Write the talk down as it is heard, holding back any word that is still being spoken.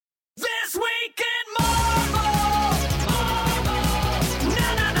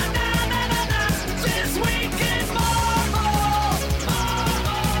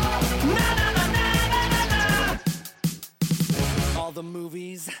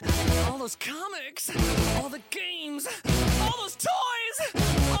all those comics, all the games, all those toys,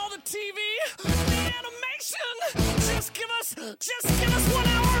 all the TV, the animation. Just give us 1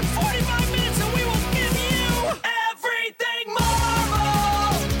 hour and 45 minutes and we will give you everything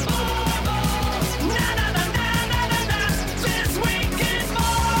Marvel. Marvel. Na na na na na na na. This week in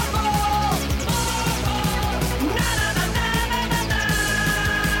Marvel. Marvel. Na na na na na na na.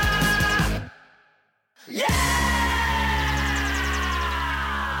 Yeah!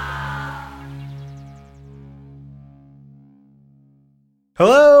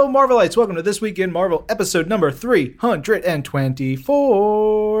 Hello, Marvelites. Welcome to This Week in Marvel, episode number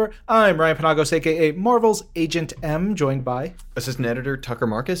 324. I'm Ryan Panagos, a.k.a. Marvel's Agent M, joined by... Assistant Editor Tucker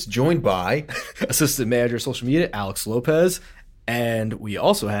Marcus, joined by... Assistant Manager Social Media Alex Lopez. And we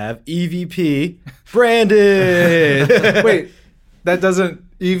also have EVP Brandon. Wait, that doesn't...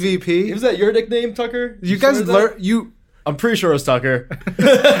 EVP? Is that your nickname, Tucker? You guys learn... I'm pretty sure it was Tucker.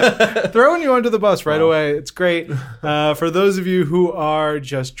 Throwing you under the bus right away. It's great. For those of you who are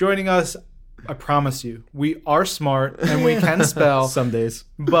just joining us, I promise you, we are smart and we can spell. Some days.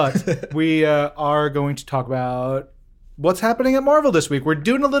 But we are going to talk about what's happening at Marvel this week. We're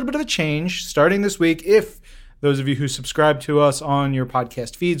doing a little bit of a change starting this week. If those of you who subscribe to us on your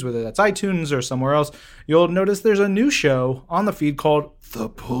podcast feeds, whether that's iTunes or somewhere else, you'll notice there's a new show on the feed called The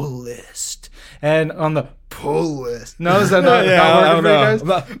Pull List. And on the pull list. No, is that not working for you guys?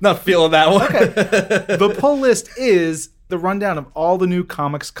 I'm not feeling that one. Okay. The pull list is the rundown of all the new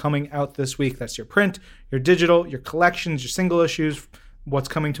comics coming out this week. That's your print, your digital, your collections, your single issues, what's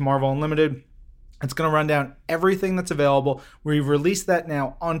coming to Marvel Unlimited. It's going to run down everything that's available. We've released that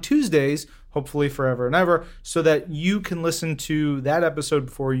now on Tuesdays, hopefully forever and ever, so that you can listen to that episode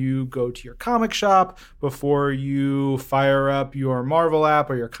before you go to your comic shop, before you fire up your Marvel app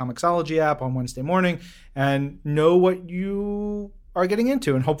or your Comixology app on Wednesday morning, and know what you are getting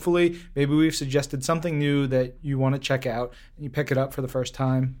into. And hopefully, maybe we've suggested something new that you want to check out, and you pick it up for the first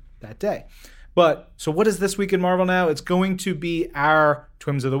time that day. But, so what is This Week in Marvel now? It's going to be our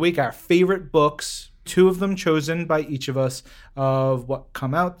Twims of the Week, our favorite books, 2 of them chosen by each of us, of what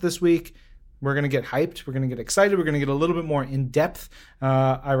come out this week. We're going to get hyped. We're going to get excited. We're going to get a little bit more in-depth.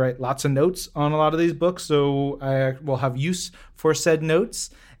 I write lots of notes on a lot of these books, so I will have use for said notes.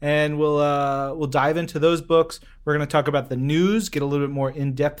 And we'll dive into those books. We're going to talk about the news, get a little bit more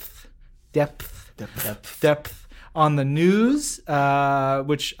in-depth on the news,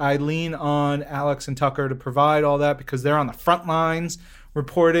 which I lean on Alex and Tucker to provide all that because they're on the front lines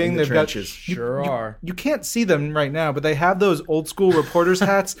reporting. They've trenches. Are. You can't see them right now, but they have those old school reporters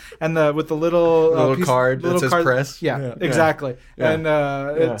hats and with the little card that says press. Yeah, exactly. Yeah.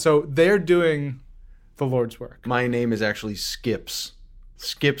 And so they're doing the Lord's work. My name is actually Skips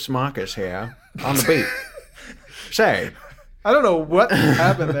Marcus here on the beat. Say. I don't know what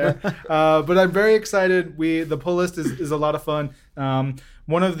happened there, but I'm very excited. The pull list is a lot of fun.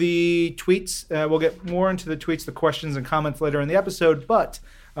 One of the tweets, we'll get more into the tweets, the questions and comments later in the episode, but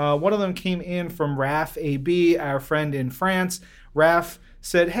one of them came in from Raf AB, our friend in France. Raf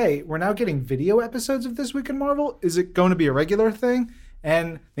said, hey, we're now getting video episodes of This Week in Marvel. Is it going to be a regular thing?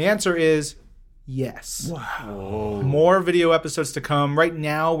 And the answer is yes. Wow. More video episodes to come. Right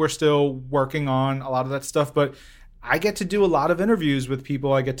now, we're still working on a lot of that stuff, but I get to do a lot of interviews with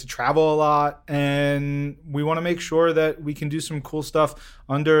people. I get to travel a lot, and we want to make sure that we can do some cool stuff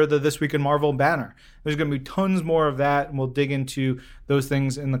under the This Week in Marvel banner. There's going to be tons more of that, and we'll dig into those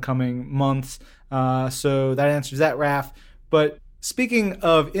things in the coming months. So that answers that, Raph. But speaking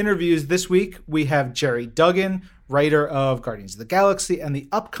of interviews, this week we have Jerry Duggan, writer of Guardians of the Galaxy and the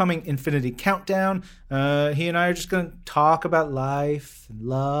upcoming Infinity Countdown. He and I are just going to talk about life and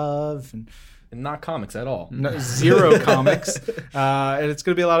love and not comics at all. No, zero comics. And it's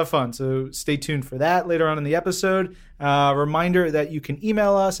going to be a lot of fun. So stay tuned for that later on in the episode. Reminder that you can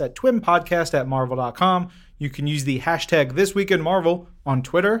email us at twimpodcast@marvel.com. You can use the hashtag ThisWeekInMarvel on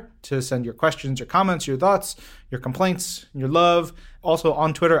Twitter to send your questions, your comments, your thoughts, your complaints, your love. Also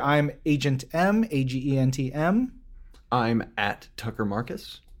on Twitter, I'm Agent M, AGENTM. I'm at Tucker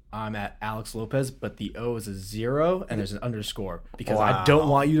Marcus. I'm at Alex Lopez, but the O is a 0 and there's an underscore because I don't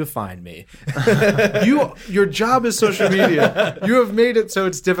want you to find me. Your job is social media. You have made it so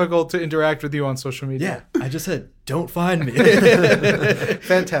it's difficult to interact with you on social media. Yeah, I just said, don't find me.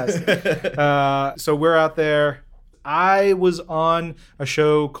 Fantastic. So we're out there. I was on a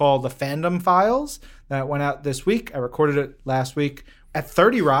show called The Fandom Files that went out this week. I recorded it last week at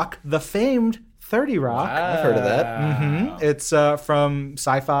 30 Rock, the famed 30 Rock. I've heard of that. Mm-hmm. It's from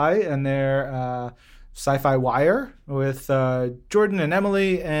Sci-Fi and their Sci-Fi Wire with Jordan and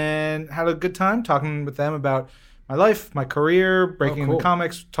Emily, and had a good time talking with them about my life, my career, breaking cool. into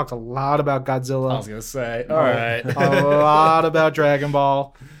comics. Talked a lot about Godzilla. I was gonna say, all right, A lot about Dragon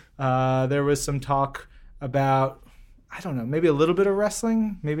Ball. There was some talk about, I don't know, maybe a little bit of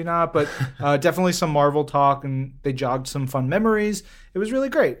wrestling, maybe not, but definitely some Marvel talk, and they jogged some fun memories. It was really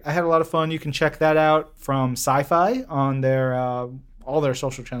great. I had a lot of fun. You can check that out from Sci-Fi on their all their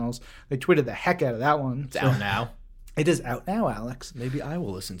social channels. They tweeted the heck out of that one. it's out now. It is out now, Alex. Maybe I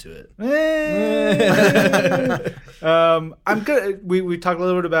will listen to it. I'm good. We talked a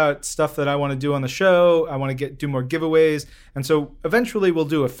little bit about stuff that I want to do on the show. I want to do more giveaways, and so eventually we'll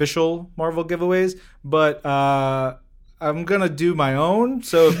do official Marvel giveaways. But I'm gonna do my own.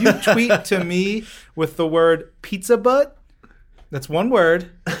 So if you tweet to me with the word pizza butt, that's one word,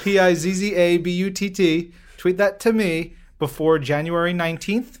 PIZZABUTT. Tweet that to me before January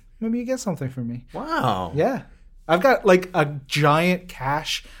 19th. Maybe you get something from me. Wow. Yeah. I've got like a giant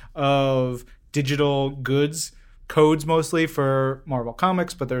cache of digital goods, codes mostly for Marvel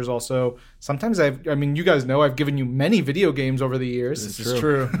Comics, but there's also sometimes you guys know I've given you many video games over the years. This is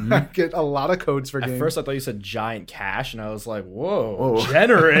true. I get a lot of codes for games. At first, I thought you said giant cash, and I was like, whoa.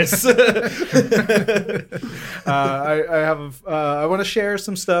 Generous. I want to share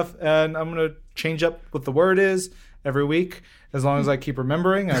some stuff, and I'm going to change up what the word is every week as long as I keep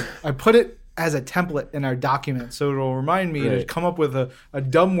remembering. I put it as a template in our document, so it'll remind me to come up with a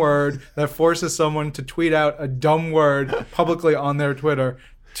dumb word that forces someone to tweet out a dumb word publicly on their Twitter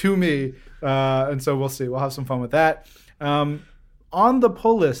to me. And so we'll see. We'll have some fun with that. On the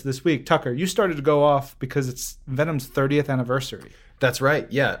pull list this week, Tucker, you started to go off because it's Venom's 30th anniversary. That's right.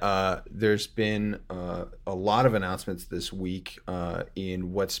 Yeah. There's been a lot of announcements this week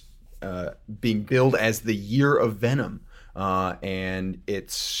in what's being billed as the Year of Venom. And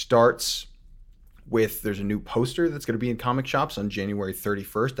it starts with, there's a new poster that's going to be in comic shops on January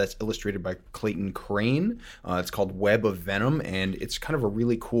 31st. That's illustrated by Clayton Crane. It's called Web of Venom, and it's kind of a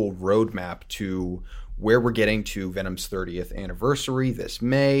really cool roadmap to where we're getting to Venom's 30th anniversary this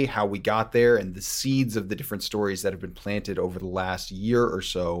May, how we got there, and the seeds of the different stories that have been planted over the last year or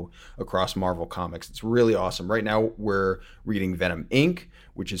so across Marvel Comics. It's really awesome. Right now, we're reading Venom Inc.,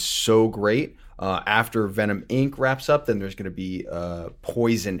 which is so great. After Venom Inc. wraps up, then there's going to be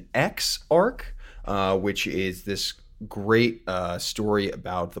Poison X arc, which is this great story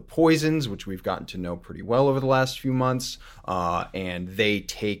about the poisons, which we've gotten to know pretty well over the last few months, and they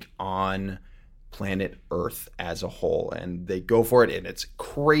take on planet Earth as a whole, and they go for it, and it's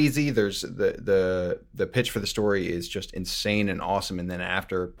crazy. There's the pitch for the story is just insane and awesome. And then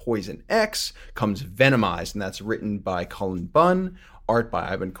after Poison X comes Venomized, and that's written by Cullen Bunn, art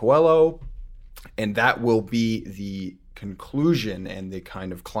by Ivan Coelho, and that will be the conclusion and the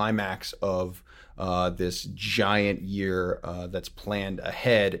kind of climax of this giant year that's planned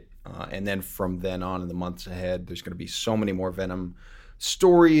ahead. And then from then on in the months ahead, there's going to be so many more Venom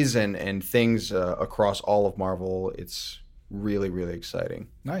stories and things across all of Marvel. It's really, really exciting.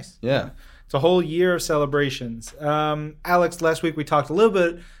 Nice. Yeah. It's a whole year of celebrations. Alex, last week we talked a little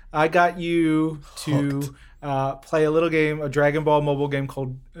bit. I got you to play a little game, a Dragon Ball mobile game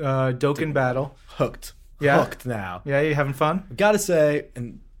called Dokkan Battle. Hooked. Yeah? Hooked now. Yeah, you having fun? Gotta say,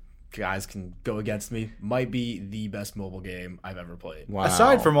 and guys can go against me, might be the best mobile game I've ever played. Wow.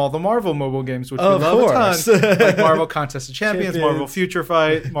 Aside from all the Marvel mobile games, which we Of love course. a ton, like Marvel Contest of Champions, Champions. Marvel Future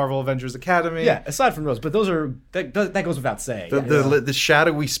Fight, Marvel Avengers Academy. Yeah, aside from those, but those are that goes without saying. The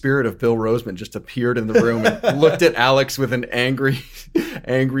shadowy spirit of Bill Roseman just appeared in the room and looked at Alex with an angry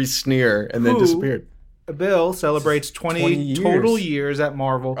sneer and then disappeared. Bill celebrates 20 total years. years at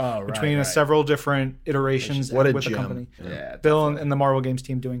Marvel between several different iterations What a with the gem. company. Yeah, Bill and the Marvel Games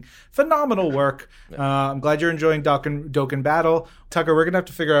team doing phenomenal work. I'm glad you're enjoying Dokkan Battle. Tucker, we're going to have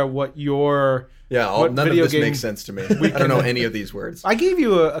to figure out what your what none of video this game makes sense to me. I don't know any of these words. I gave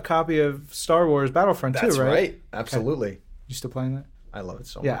you a copy of Star Wars Battlefront That's too, right? right. Absolutely. You still playing that? I love it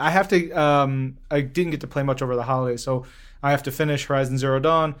so Yeah, much. I have to. I didn't get to play much over the holidays, so I have to finish Horizon Zero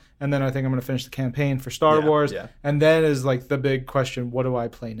Dawn, and then I think I'm going to finish the campaign for Star Wars. Yeah. And then is like the big question: what do I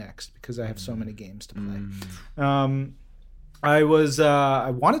play next? Because I have so many games to play. I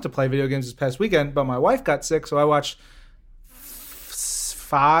wanted to play video games this past weekend, but my wife got sick, so I watched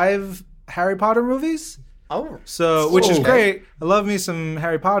 5 Harry Potter movies. Oh, Which is great. I love me some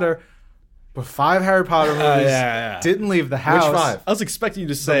Harry Potter. But 5 Harry Potter movies didn't leave the house. Which 5? I was expecting you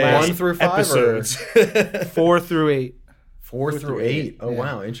to say 1 through 5 episodes. 4 through 8. 4 through 8. Oh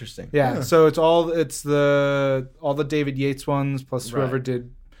wow, interesting. Yeah, so it's all the David Yates ones plus whoever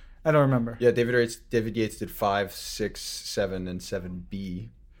did. I don't remember. Yeah, David Yates did 5, 6, 7, and 7B.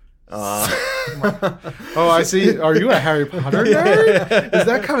 Oh, I see. Are you a Harry Potter nerd? Is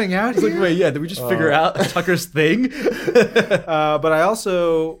that coming out here? Like, wait, yeah, did we just figure out Tucker's thing? But I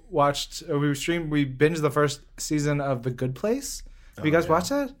also watched, we binged the first season of The Good Place. Have you guys watched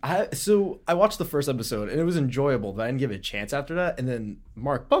that? So I watched the first episode, and it was enjoyable, but I didn't give it a chance after that. And then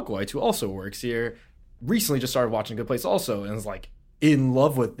Mark Buckwhite, who also works here, recently just started watching Good Place also, and was like, in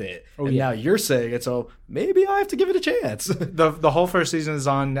love with it. Now you're saying it, so maybe I have to give it a chance. The whole first season is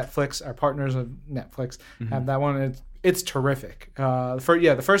on Netflix. Our partners of Netflix have that one. And it's terrific.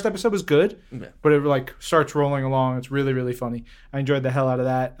 The first episode was good, but it like starts rolling along. It's really, really funny. I enjoyed the hell out of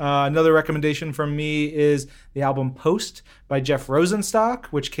that. Another recommendation from me is the album Post by Jeff Rosenstock,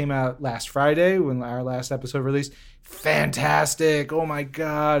 which came out last Friday when our last episode released. Fantastic. Oh my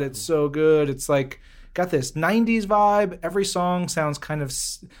God. It's so good. It's like, got this 90s vibe. Every song sounds kind of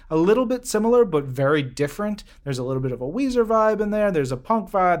a little bit similar, but very different. There's a little bit of a Weezer vibe in there. There's a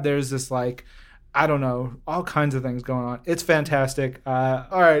punk vibe. There's this like, I don't know, all kinds of things going on. It's fantastic. All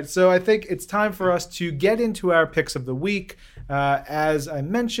right, so I think it's time for us to get into our picks of the week. As I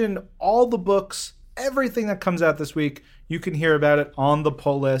mentioned, all the books, everything that comes out this week, you can hear about it on the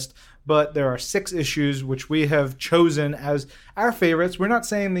pull list. But there are 6 issues which we have chosen as our favorites. We're not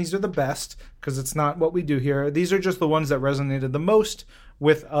saying these are the best because it's not what we do here. These are just the ones that resonated the most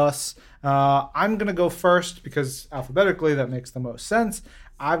with us. I'm going to go first because alphabetically that makes the most sense.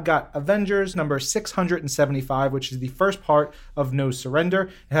 I've got Avengers number 675, which is the first part of No Surrender.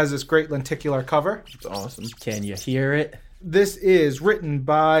 It has this great lenticular cover. It's awesome. Can you hear it? This is written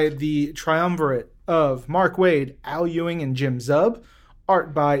by the triumvirate of Mark Waid, Al Ewing, and Jim Zub.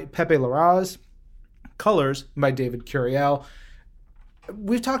 Art by Pepe Larraz. Colors by David Curiel.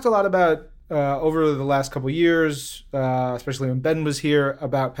 We've talked a lot about, over the last couple years, especially when Ben was here,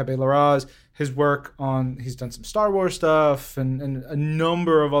 about Pepe Larraz. His work on, he's done some Star Wars stuff and a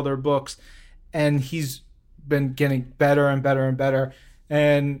number of other books. And he's been getting better and better and better.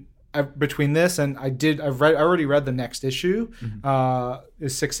 And between this and I already read the next issue,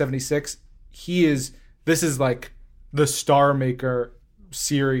 is 676. This is like the Star Maker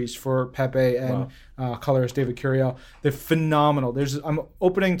series for Pepe and colorist David Curiel. They're phenomenal. I'm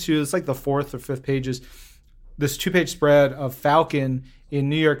opening to, it's like the 4th or 5th pages, this 2-page spread of Falcon in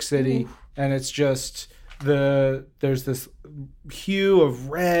New York City. Ooh. And it's just there's this hue of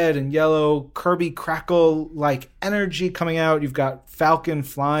red and yellow, Kirby Crackle like energy coming out. You've got Falcon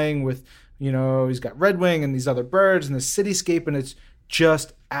flying with, he's got Red Wing and these other birds and the cityscape, and it's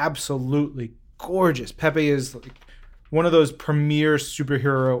just absolutely gorgeous. Pepe is like one of those premier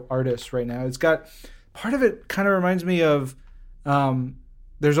superhero artists right now. It's got, part of it kind of reminds me of,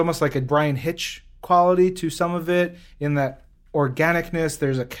 there's almost like a Brian Hitch quality to some of it in that organicness.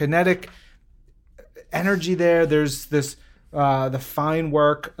 There's a kinetic energy there. There's this, the fine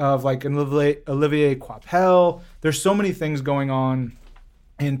work of like Olivier Coipel. There's so many things going on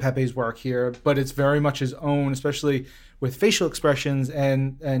in Pepe's work here, but it's very much his own, especially with facial expressions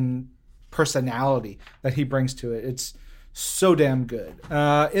and personality that he brings to it. It's so damn good.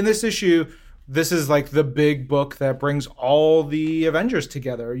 In this issue, this is like the big book that brings all the Avengers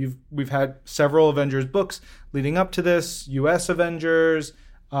together. We've had several Avengers books leading up to this. U.S. Avengers,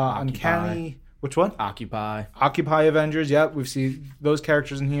 Uncanny. Which one? Occupy Avengers. Yep, we've seen those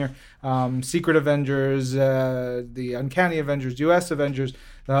characters in here. Secret Avengers, the Uncanny Avengers, U.S. Avengers,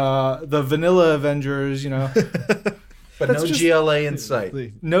 the Vanilla Avengers. But no GLA in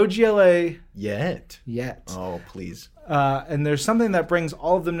sight. No GLA yet. Oh, please. And there's something that brings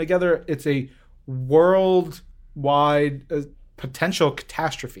all of them together. It's a worldwide potential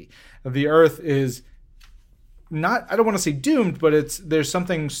catastrophe. The Earth is not, I don't want to say doomed, but there's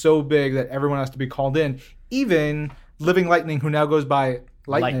something so big that everyone has to be called in. Even Living Lightning, who now goes by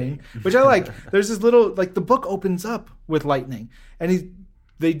Lightning. Which I like. There's this little, like, the book opens up with Lightning. And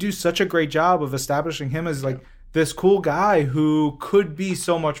they do such a great job of establishing him as, like, this cool guy who could be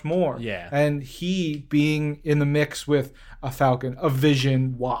so much more. Yeah. And he being in the mix with a Falcon, a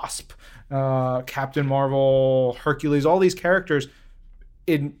Vision, Wasp, Captain Marvel, Hercules, all these characters,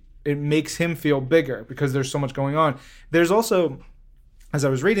 it makes him feel bigger because there's so much going on. There's also, as I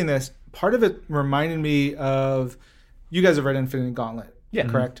was reading this, part of it reminded me of, you guys have read Infinity Gauntlet,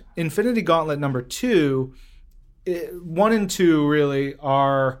 correct? Mm-hmm. Infinity Gauntlet number 2, 1 and 2 really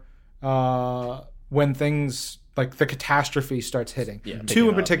are when things, like the catastrophe starts hitting. Yeah, 2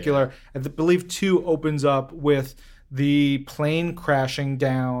 in particular, I believe 2 opens up with the plane crashing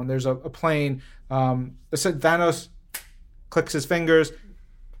down. There's a plane, Thanos clicks his fingers,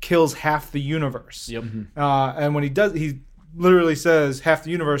 kills half the universe. Yep. And when he does, he literally says half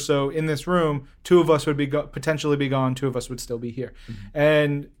the universe. So in this room, 2 of us would potentially be gone. 2 of us would still be here. Mm-hmm.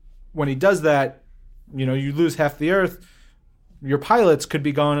 And when he does that, you lose half the Earth. Your pilots could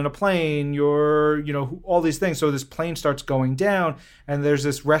be gone in a plane. All these things. So this plane starts going down, and there's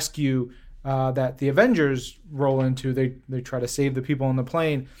this rescue that the Avengers roll into. They try to save the people on the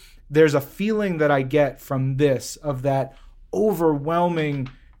plane. There's a feeling that I get from this of that overwhelming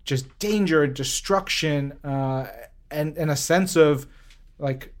just danger and destruction, and a sense of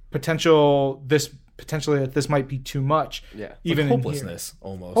like potentially that this might be too much. Yeah, even like hopelessness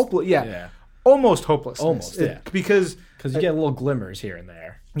almost. Almost hopelessness. Almost, yeah. Because you get little glimmers here and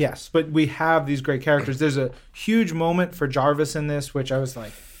there. Yes, but we have these great characters. There's a huge moment for Jarvis in this, which I was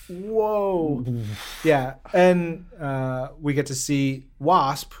like, whoa. Yeah, and we get to see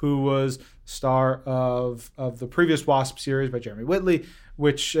Wasp, who was star of the previous Wasp series by Jeremy Whitley,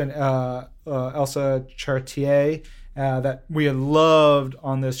 and Elsa Chartier, that we had loved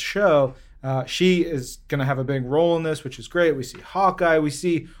on this show. She is going to have a big role in this, which is great. We see Hawkeye. We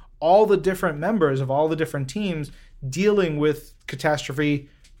see all the different members of all the different teams dealing with catastrophe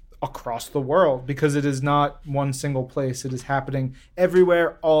across the world, because it is not one single place. It is happening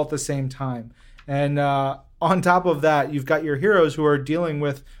everywhere all at the same time. And on top of that, you've got your heroes who are dealing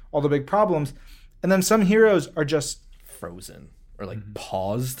with all the big problems. And then some heroes are just frozen or like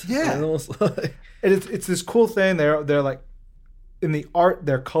paused. Yeah. Almost. It's this cool thing. They're like, in the art,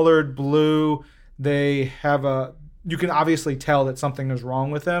 they're colored blue. They have you can obviously tell that something is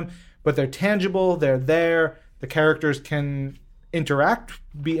wrong with them, but they're tangible. They're there. The characters can be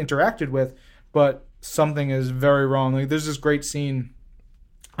interacted with, but something is very wrong. Like, there's this great scene,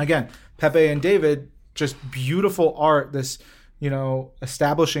 again, Pepe and David, just beautiful art. This,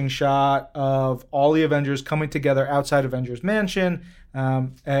 establishing shot of all the Avengers coming together outside Avengers Mansion,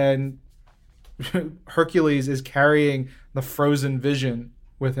 and Hercules is carrying the frozen Vision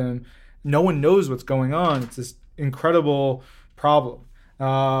with him. No one knows what's going on. It's this incredible problem.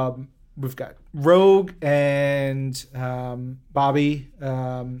 We've got Rogue and Bobby,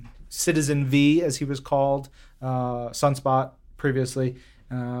 Citizen V, as he was called, Sunspot previously,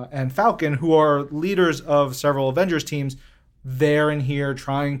 and Falcon, who are leaders of several Avengers teams, there and here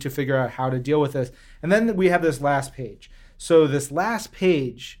trying to figure out how to deal with this. And then we have this last page. So this last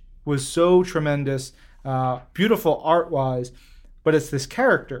page was so tremendous, beautiful art-wise, but it's this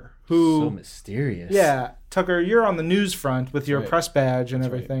character who... So mysterious. Yeah. Tucker, you're on the news front with your press badge and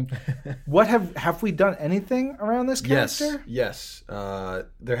everything. Right. What have we done anything around this character? Yes.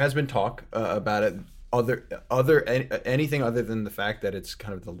 There has been talk about it. Anything other than the fact that it's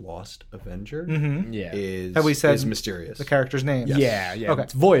kind of the lost Avenger is mysterious. The character's name? Yes. Yeah. Okay.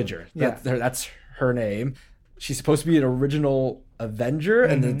 It's Voyager. Yeah. That's her name. She's supposed to be an original Avenger,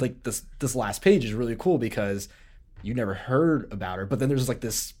 and then like this last page is really cool because you never heard about her, but then there's like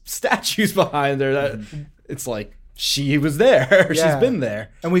this statues behind her that it's like she was there. She's been there.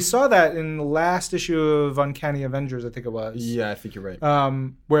 And we saw that in the last issue of Uncanny Avengers, I think it was. Yeah, I think you're right.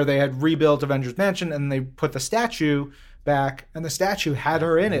 Where they had rebuilt Avengers Mansion and they put the statue back, and the statue had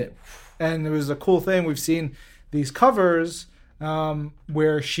her in it. And it was a cool thing. We've seen these covers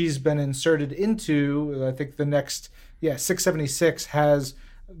where she's been inserted into, I think the next, 676 has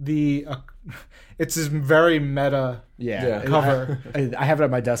the... it's this very meta cover. I have it at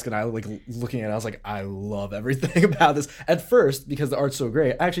my desk, and I like looking at it. I was like, I love everything about this. At first, because the art's so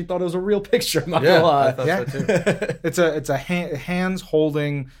great, I actually thought it was a real picture. I'm not gonna lie. I thought so too. It's a hands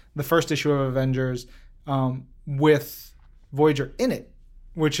holding the first issue of Avengers with Voyager in it,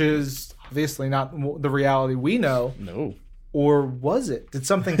 which is obviously not the reality we know. No. Or was it? Did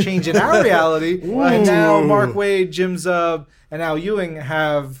something change in our reality? And now Mark Waid, Jim Zub, and Al Ewing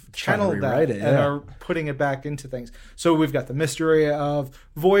have channeled that and are putting it back into things. So we've got the mystery of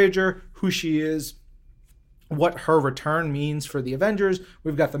Voyager, who she is, what her return means for the Avengers.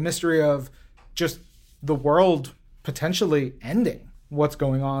 We've got the mystery of just the world potentially ending. What's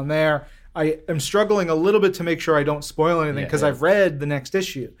going on there? I am struggling a little bit to make sure I don't spoil anything because I've read the next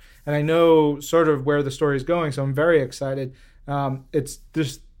issue and I know sort of where the story is going, so I'm very excited. It's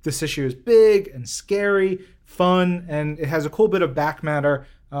this issue is big and scary, fun, and it has a cool bit of back matter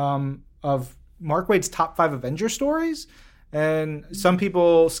of Mark Waid's top 5 Avengers stories. And some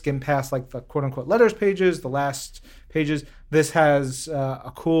people skim past like the quote-unquote letters pages, the last pages. This has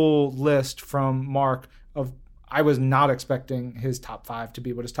a cool list from Mark of, I was not expecting his top 5 to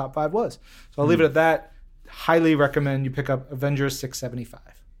be what his top 5 was. So I'll leave it at that. Highly recommend you pick up Avengers 675.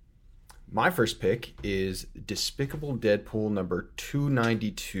 My first pick is Despicable Deadpool number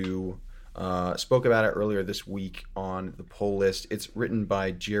 292. Spoke about it earlier this week on the poll list. It's written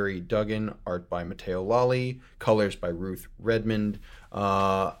by Jerry Duggan, art by Matteo Lolli, colors by Ruth Redmond.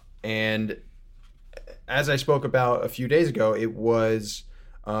 And as I spoke about a few days ago, it was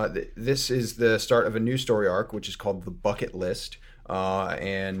This is the start of a new story arc, which is called The Bucket List.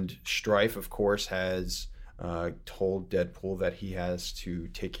 And Strife, of course, has told Deadpool that he has to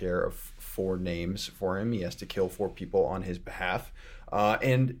take care of 4 names for him. He has to kill 4 people on his behalf.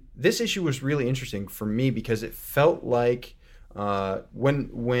 And this issue was really interesting for me because it felt like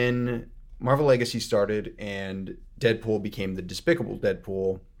when Marvel Legacy started and Deadpool became the Despicable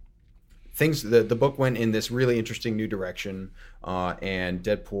Deadpool, the book went in this really interesting new direction, and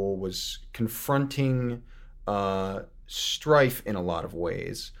Deadpool was confronting Strife in a lot of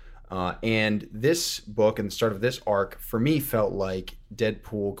ways. And this book and the start of this arc for me felt like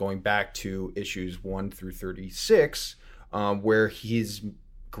Deadpool going back to issues 1 through 36, where his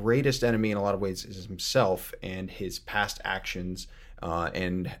greatest enemy in a lot of ways is himself and his past actions,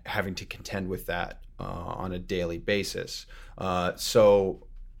 and having to contend with that on a daily basis. So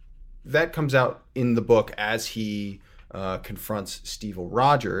that comes out in the book as he confronts Steve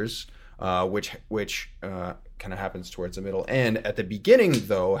Rogers, which kind of happens towards the middle end. At the beginning,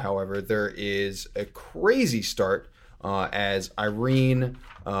 though, however, there is a crazy start as Irene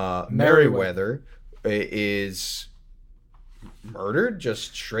Merriweather is murdered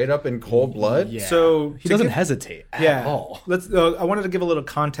just straight up in cold blood. Yeah. So he doesn't hesitate at all. Let's. I wanted to give a little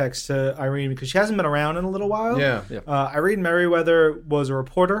context to Irene because she hasn't been around in a little while. Yeah. Irene Merriweather was a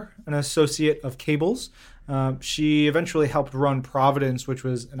reporter, an associate of Cable's. She eventually helped run Providence, which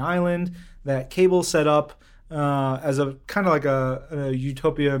was an island that Cable set up as a kind of like a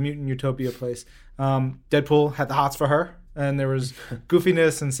utopia, mutant utopia place. Deadpool had the hots for her. And there was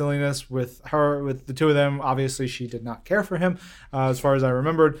goofiness and silliness with her, with the two of them. Obviously, she did not care for him, as far as I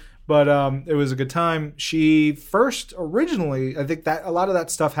remembered. But it was a good time. She first, originally, I think that a lot of that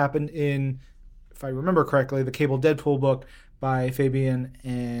stuff happened in, if I remember correctly, the Cable Deadpool book by Fabian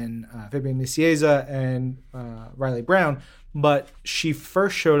Nicieza and Riley Brown. But she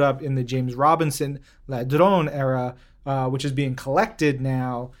first showed up in the James Robinson Ladrón era, which is being collected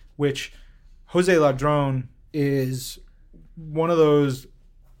now, which Jose Ladrón is one of those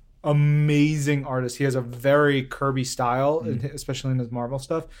amazing artists. He has a very Kirby style, especially in his Marvel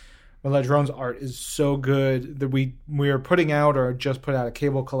stuff. But Ladrón's art is so good that we are putting out or just put out a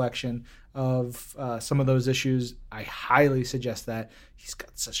Cable collection of some of those issues. I highly suggest that. He's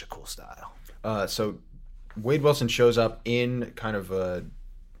got such a cool style. So Wade Wilson shows up in kind of a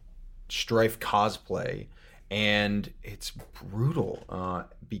Strife cosplay, and it's brutal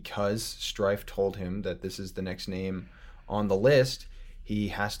because Strife told him that this is the next name on the list. He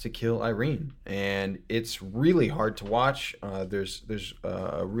has to kill Irene, and it's really hard to watch. There's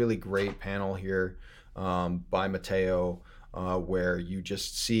a really great panel here by Mateo where you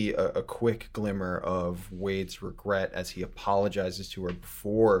just see a quick glimmer of Wade's regret as he apologizes to her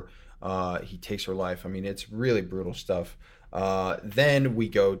before he takes her life. I mean, it's really brutal stuff. Then we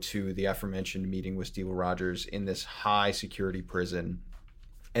go to the aforementioned meeting with Steve Rogers in this high security prison.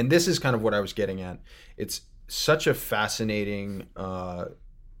 And this is kind of what I was getting at. It's such a fascinating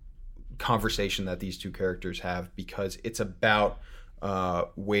conversation that these two characters have because it's about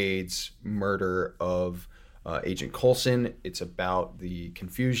Wade's murder of Agent Coulson. It's about the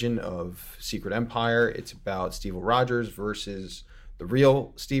confusion of Secret Empire. It's about Steve Rogers versus the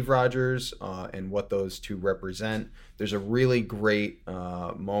real Steve Rogers and what those two represent. There's a really great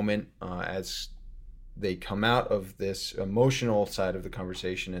moment as they come out of this emotional side of the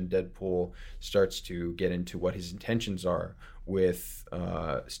conversation and Deadpool starts to get into what his intentions are with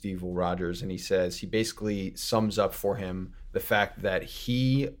Steve Rogers. And he basically sums up for him the fact that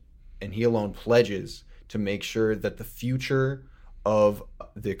he and he alone pledges to make sure that the future of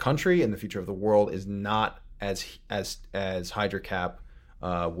the country and the future of the world is not as Hydra Cap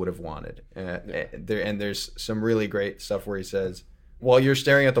would have wanted. And there's some really great stuff where he says, while you're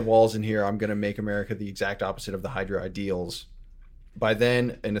staring at the walls in here, I'm going to make America the exact opposite of the Hydra ideals. By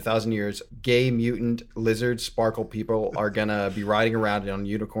then, in 1,000 years, gay mutant lizard sparkle people are going to be riding around on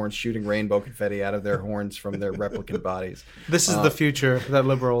unicorns, shooting rainbow confetti out of their horns from their replicant bodies. This is the future that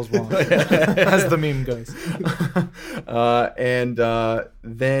liberals want, as the meme goes.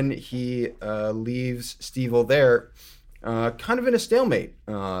 Then he leaves Steve there, kind of in a stalemate,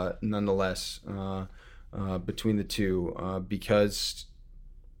 nonetheless, between the two, because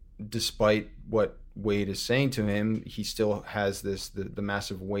despite what Wade is saying to him, he still has the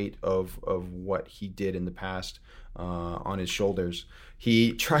massive weight of what he did in the past on his shoulders.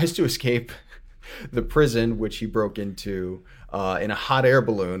 He tries to escape the prison, which he broke into, in a hot air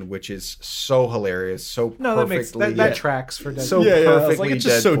balloon, which is so hilarious, so perfectly. That tracks for Deadpool. So perfectly it's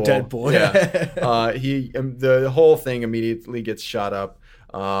just so Deadpool. The whole thing immediately gets shot up,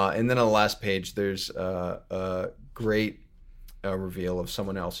 and then on the last page, there's a great reveal of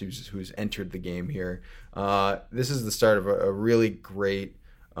someone else who's entered the game here. This is the start of a really great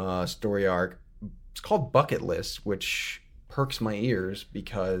story arc. It's called Bucket List, which perks my ears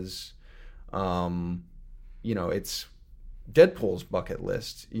because, it's Deadpool's bucket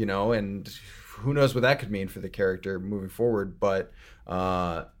list, and who knows what that could mean for the character moving forward. But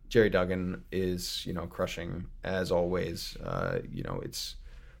Jerry Duggan is, crushing as always. It's,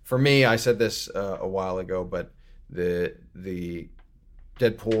 for me, I said this a while ago, but the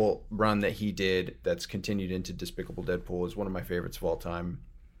Deadpool run that he did that's continued into Despicable Deadpool is one of my favorites of all time.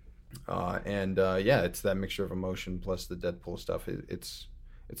 It's that mixture of emotion plus the Deadpool stuff. It's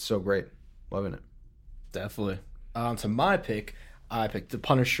so great. Loving it. Definitely. To my pick, I picked The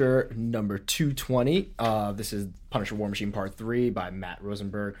Punisher number 220. This is Punisher War Machine Part 3 by Matt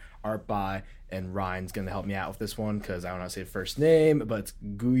Rosenberg, art by, and Ryan's going to help me out with this one because I don't know how to say the first name, but it's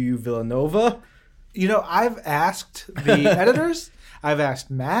Guyu Villanova. I've asked the editors. I've asked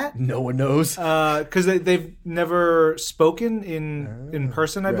Matt. No one knows. Because they've never spoken in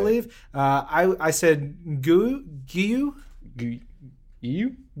person, I believe. I said Giyu?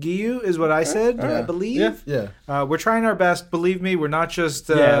 Giyu is what I said, I believe. Yeah. We're trying our best. Believe me, we're not just...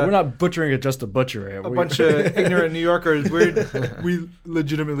 we're not butchering it just to butcher it. A bunch of ignorant New Yorkers. We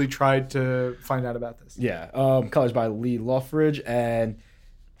legitimately tried to find out about this. Yeah. Colors by Lee Lothridge. And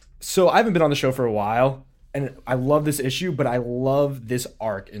so I haven't been on the show for a while. And I love this issue, but I love this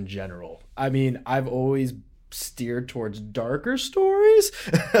arc in general. I mean, I've always steered towards darker stories.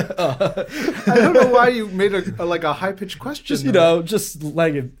 I don't know why you made a high-pitched question. Just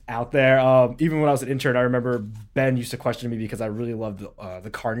laying it out there. Even when I was an intern, I remember Ben used to question me because I really loved the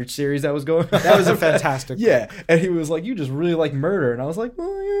Carnage series that was going on. That was a fantastic yeah. And he was like, you just really like murder. And I was like,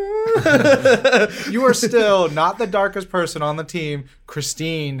 well, yeah. You are still not the darkest person on the team.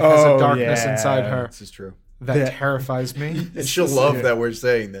 Christine has a darkness inside her. This is true. That terrifies me. And she'll love that we're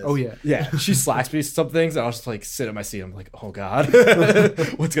saying this. Oh, yeah. Yeah. She slacks me some things, and I'll just like sit at my seat. I'm like, oh, God.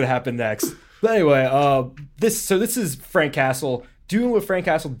 What's going to happen next? But anyway, this is Frank Castle doing what Frank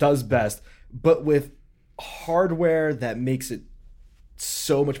Castle does best, but with hardware that makes it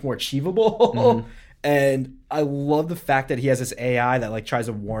so much more achievable. Mm-hmm. And I love the fact that he has this AI that like tries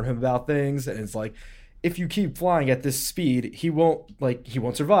to warn him about things, and it's like, if you keep flying at this speed, he won't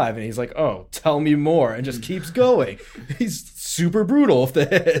survive. And he's like, oh, tell me more, and just keeps going. He's super brutal with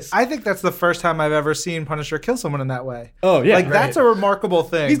this. I think that's the first time I've ever seen Punisher kill someone in that way. Oh, yeah. That's a remarkable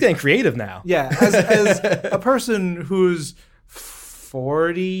thing. He's getting creative now. Yeah. As a person who's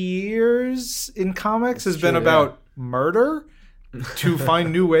 40 years in comics has been about murder, to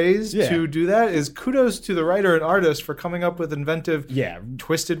find new ways to do that is kudos to the writer and artist for coming up with inventive,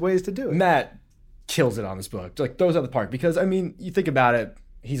 twisted ways to do it. Matt kills it on this book. Like, those are the part. Because, I mean, you think about it,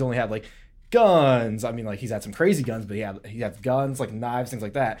 he's only had, like, guns. I mean, like, he's had some crazy guns, but he has guns, like, knives, things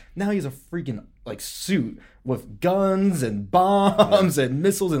like that. Now he has a freaking, like, suit with guns and bombs and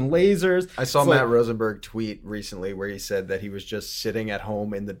missiles and lasers. I saw Matt Rosenberg tweet recently where he said that he was just sitting at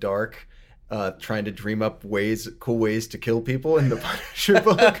home in the dark trying to dream up cool ways to kill people in the Punisher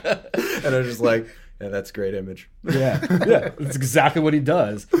book. And I was just like... Yeah, that's a great image. Yeah, that's exactly what he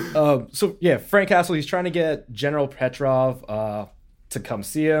does. Frank Castle, he's trying to get General Petrov to come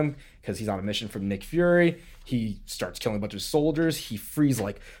see him because he's on a mission from Nick Fury. He starts killing a bunch of soldiers. He frees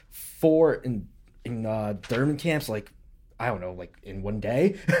like 4 in Durham camps, like, I don't know, like in one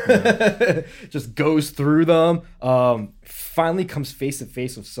day. Just goes through them. Finally comes face to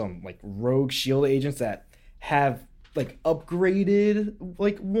face with some like rogue SHIELD agents that have like upgraded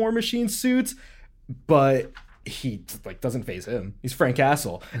like War Machine suits. But he like doesn't phase him. He's Frank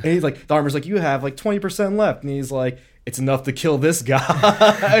Castle. And he's like, the armor's like, you have like 20% left. And he's like, it's enough to kill this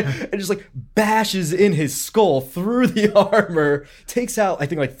guy. And just like bashes in his skull through the armor, takes out, I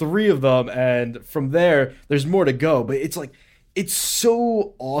think, like 3 of them. And from there, there's more to go. But it's like, it's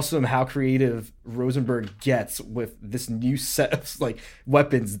so awesome how creative Rosenberg gets with this new set of like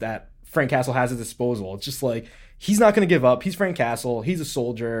weapons that Frank Castle has at his disposal. It's just like, he's not going to give up. He's Frank Castle. He's a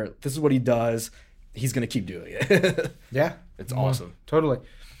soldier. This is what he does. He's going to keep doing it. Yeah. It's awesome. Totally.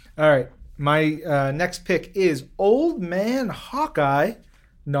 All right. My next pick is Old Man Hawkeye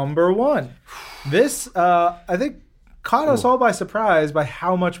 #1. This, I think, caught us all by surprise by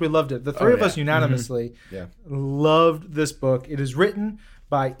how much we loved it. The three of us unanimously loved this book. It is written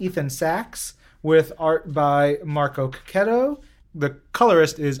by Ethan Sachs with art by Marco Cacchetto. The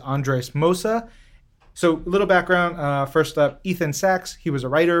colorist is Andres Mosa. So, a little background. First up, Ethan Sachs. He was a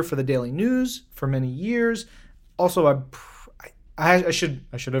writer for the Daily News for many years. Also, I should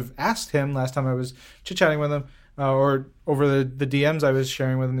have asked him last time I was chit-chatting with him, or over the DMs I was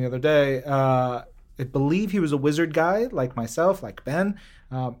sharing with him the other day. believe he was a wizard guy like myself, like Ben.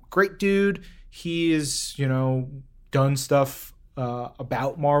 Great dude. He is, done stuff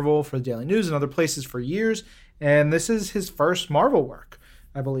about Marvel for the Daily News and other places for years. And this is his first Marvel work,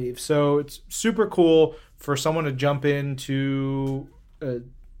 I believe. So it's super cool for someone to jump into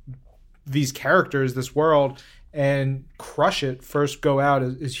these characters, this world, and crush it. First go out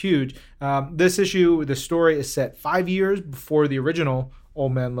is huge. This issue, the story is set 5 years before the original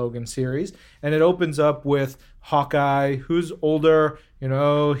Old Man Logan series, and it opens up with Hawkeye, who's older.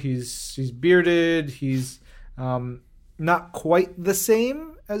 He's bearded. He's not quite the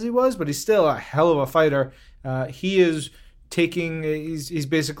same as he was, but he's still a hell of a fighter. He's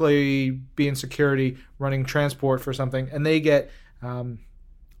basically being security, running transport for something, and they get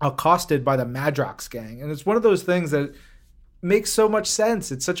accosted by the Madrox gang. And it's one of those things that makes so much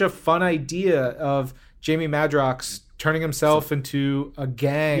sense. It's such a fun idea of Jamie Madrox turning himself into a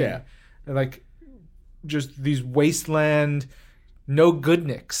gang. Yeah. Like just these wasteland no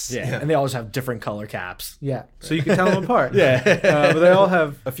goodniks. Yeah. And they all just have different color caps. Yeah. So you can tell them apart. Yeah. But they all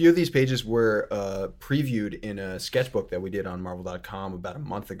have... A few of these pages were previewed in a sketchbook that we did on Marvel.com about a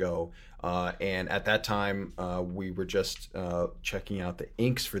month ago. And at that time, we were just checking out the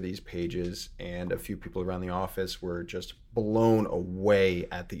inks for these pages, and a few people around the office were just blown away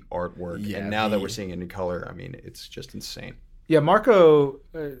at the artwork. Yeah, and now that we're seeing it in color, I mean, it's just insane. Yeah, Marco,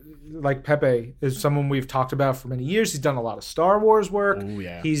 like Pepe, is someone we've talked about for many years. He's done a lot of Star Wars work. Oh,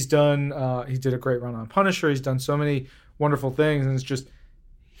 yeah. He did a great run on Punisher. He's done so many wonderful things, and it's just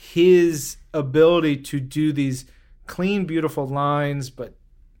his ability to do these clean, beautiful lines, but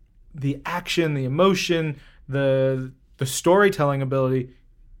the action, the emotion, the storytelling ability,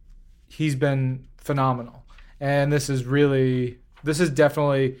 he's been phenomenal. And this is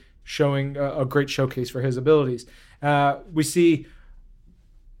definitely showing a great showcase for his abilities. We see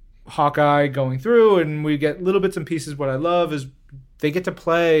Hawkeye going through, and we get little bits and pieces. What I love is they get to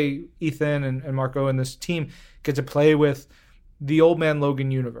play, Ethan and Marco and this team get to play with the Old Man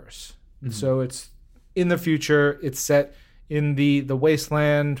Logan universe. Mm-hmm. So it's in the future. It's set in the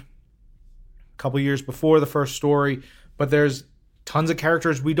wasteland, couple years before the first story, but there's tons of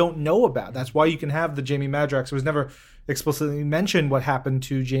characters we don't know about. That's why you can have the Jamie Madrox. It was never explicitly mentioned what happened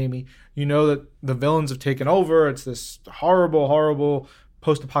to Jamie. You know that the villains have taken over. It's this horrible, horrible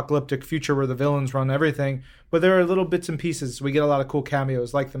post-apocalyptic future where the villains run everything, but there are little bits and pieces. We get a lot of cool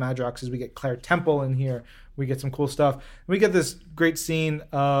cameos like the Madroxes. We get Claire Temple in here. We get some cool stuff. We get this great scene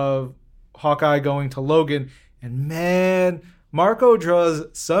of Hawkeye going to Logan, and man, Marco draws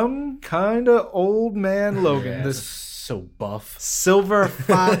some kind of old man Logan. Yeah, this so buff, silver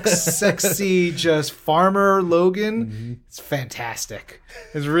fox, sexy, just farmer Logan. Mm-hmm. It's fantastic.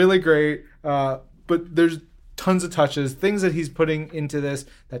 It's really great. But there's tons of touches, things that he's putting into this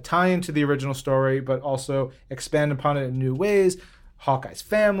that tie into the original story, but also expand upon it in new ways. Hawkeye's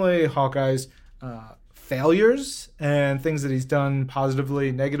family, Hawkeye's failures, and things that he's done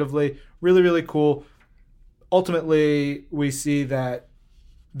positively, negatively. Really, really cool. Ultimately, we see that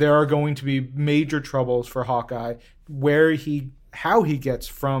there are going to be major troubles for Hawkeye, how he gets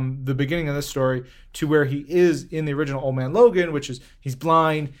from the beginning of this story to where he is in the original Old Man Logan, which is he's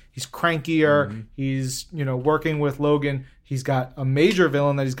blind, he's crankier, mm-hmm. He's working with Logan. He's got a major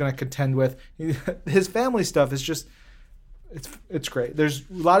villain that he's going to contend with. His family stuff is just it's great. There's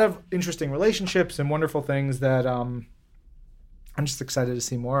a lot of interesting relationships and wonderful things that I'm just excited to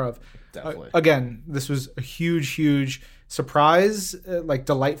see more of. Definitely. Again, this was a huge surprise, like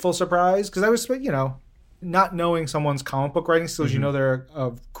delightful surprise, because I was, not knowing someone's comic book writing skills, mm-hmm. They're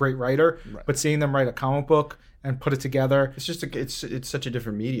a great writer, right. But seeing them write a comic book and put it together, it's just it's such a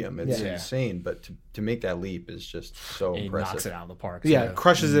different medium. It's insane, but to make that leap is just so impressive. He knocks it out of the park. Yeah,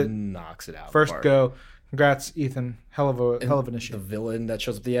 crushes it. Knocks it out. First of the park. Go. Congrats, Ethan. Hell of an issue. The villain that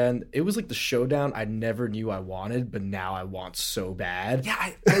shows up at the end, it was like the showdown I never knew I wanted, but now I want so bad.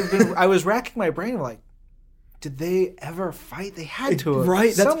 Yeah, I was racking my brain like, did they ever fight? They had to have.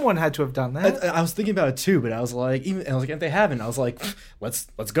 Right. Someone had to have done that. I was thinking about it too, but I was like, if they haven't, I was like, let's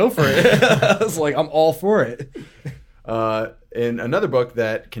go for it. I was like, I'm all for it. In another book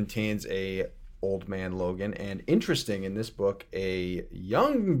that contains a Old Man Logan, and interesting in this book, a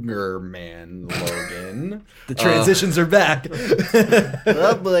younger man Logan. The transitions are back.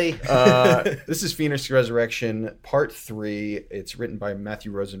 Lovely. This is Phoenix Resurrection, Part 3. It's written by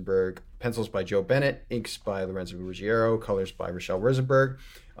Matthew Rosenberg, pencils by Joe Bennett, inks by Lorenzo Ruggiero, colors by Rochelle Rosenberg.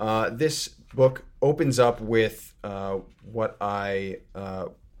 This book opens up with what I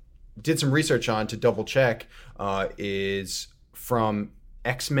did some research on to double check, is from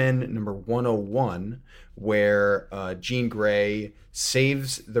X-Men number 101, where Jean Grey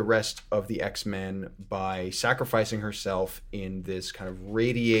saves the rest of the X-Men by sacrificing herself in this kind of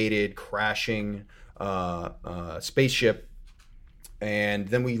radiated, crashing spaceship. And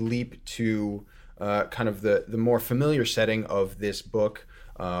then we leap to kind of the more familiar setting of this book,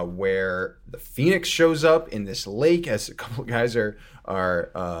 where the Phoenix shows up in this lake as a couple of guys are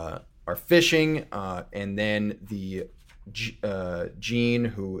fishing, and then the Jean,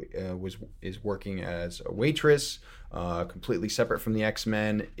 who is working as a waitress, completely separate from the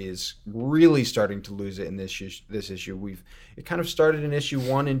X-Men, is really starting to lose it in this issue. It kind of started in issue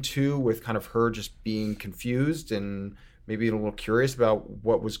 1 and 2 with kind of her just being confused and maybe a little curious about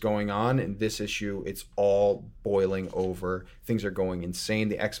what was going on. In this issue, it's all boiling over. Things are going insane.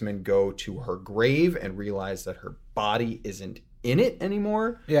 The X-Men go to her grave and realize that her body isn't in it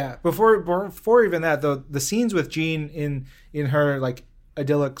anymore. Yeah. Before even that, though, the scenes with Jean in her like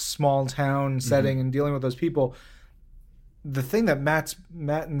idyllic small town setting and dealing with those people, the thing that Matt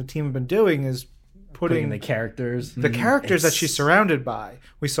and the team have been doing is putting the characters that she's surrounded by.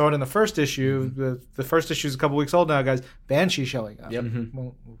 We saw it in the first issue. The first issue is a couple weeks old now, guys. Banshee showing up. Yep.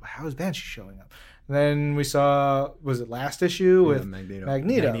 Well, how is Banshee showing up? And then we saw, was it last issue with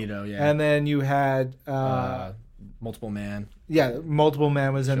Magneto? Yeah. And then you had Multiple Man. Yeah, Multiple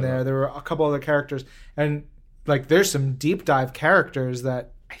Man was in there. There were a couple other characters, and like there's some deep dive characters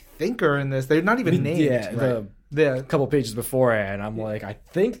that I think are in this. They're not even named. Yeah, the couple pages before, and I'm like, I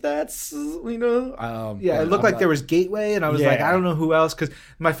think that's it looked like there was Gateway, and I was like, I don't know who else, because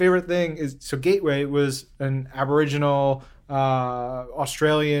my favorite thing is, so Gateway was an Aboriginal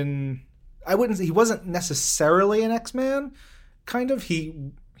Australian. He wasn't necessarily an X-Man, kind of.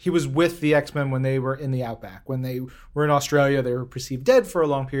 He was with the X-Men when they were in the Outback. When they were in Australia, they were perceived dead for a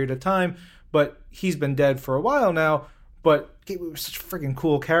long period of time, but he's been dead for a while now. But Gateway was such a freaking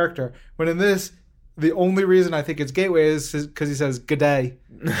cool character. When in this, the only reason I think it's Gateway is because he says "G'day,"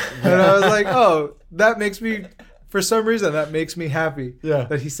 and I was like, "Oh, that makes me." For some reason, that makes me happy. Yeah,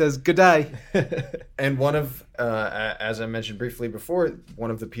 that he says "G'day." And one of, as I mentioned briefly before,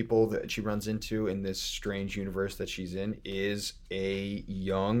 one of the people that she runs into in this strange universe that she's in is a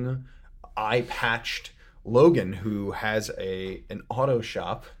young, eye-patched Logan who has an auto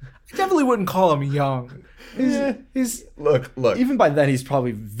shop. I definitely wouldn't call him young. He's look. Even by then, he's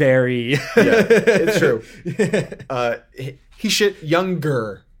probably very. Yeah, it's true. He should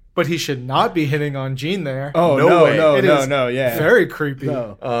younger. But he should not be hitting on Jean there. Oh, no, yeah. Very creepy.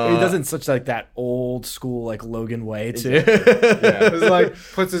 No. He doesn't such like that old school like Logan way too. Yeah. It's like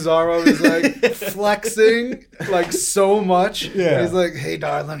puts his arm over his leg, flexing like so much. Yeah. He's like, "Hey,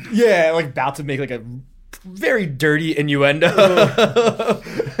 darling." Yeah, like about to make like a very dirty innuendo.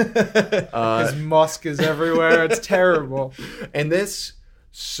 His musk is everywhere. It's terrible. And this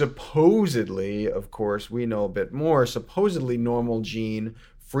supposedly, of course, we know a bit more, supposedly normal Jean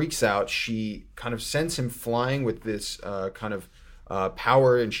freaks out. She kind of sends him flying with this kind of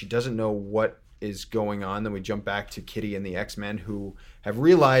power, and she doesn't know what is going on. Then we jump back to Kitty and the X-Men, who have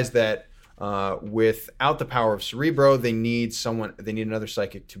realized that without the power of Cerebro, they need another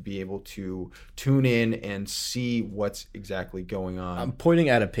psychic to be able to tune in and see what's exactly going on. I'm pointing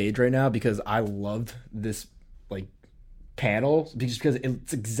at a page right now because I loved this like panel because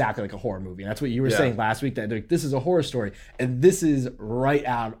it's exactly like a horror movie, and that's what you were saying last week, that like, this is a horror story, and this is right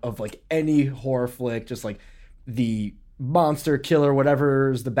out of like any horror flick, just like the monster killer,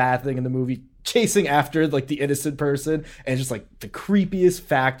 whatever's the bad thing in the movie, chasing after like the innocent person, and just like the creepiest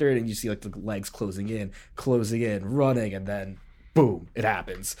factor, and you see like the legs closing in, running, and then boom, it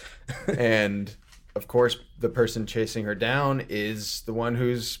happens. And of course, the person chasing her down is the one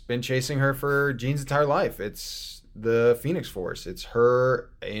who's been chasing her for Jean's entire life. It's the Phoenix Force. It's her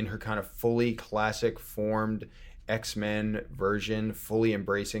in her kind of fully classic formed X-Men version, fully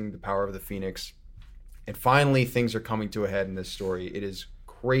embracing the power of the Phoenix. And finally, things are coming to a head in this story. It is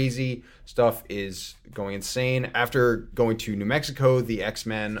crazy. Stuff is going insane. After going to New Mexico, the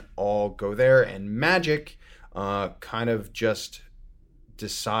X-Men all go there, and Magic kind of just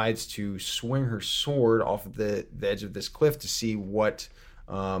decides to swing her sword off of the edge of this cliff to see what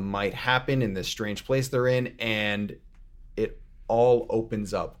might happen in this strange place they're in, and it all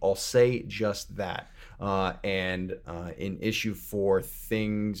opens up. I'll say just that. And in issue 4,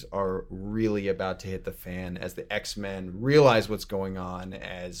 things are really about to hit the fan as the X-Men realize what's going on,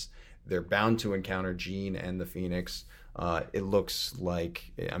 as they're bound to encounter Jean and the Phoenix. It looks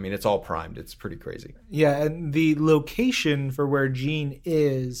like, I mean, it's all primed. It's pretty crazy. Yeah, and the location for where Jean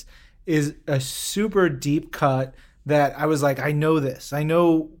is a super deep cut that I was like, I know this. I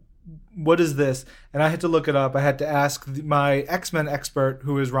know what is this? And I had to look it up. I had to ask my X-Men expert,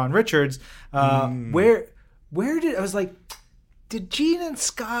 who is Ron Richards, where did I was like, did Jean and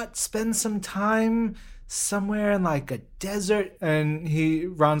Scott spend some time somewhere in like a desert?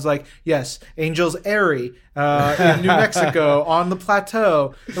 And Ron's like, yes, Angel's Airy in New Mexico on the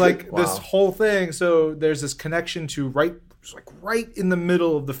plateau, like this whole thing. So there's this connection to right in the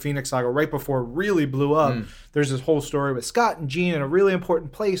middle of the Phoenix Saga, right before it really blew up. There's this whole story with Scott and Jean in a really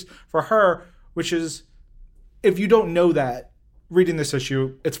important place for her, which is, if you don't know that reading this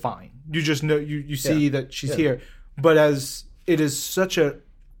issue, it's fine. You just know, you see that she's here. But as it is such a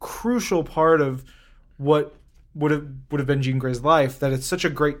crucial part of what would have been Jean Grey's life, that it's such a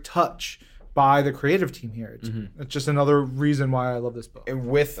great touch by the creative team here. It's just another reason why I love this book. And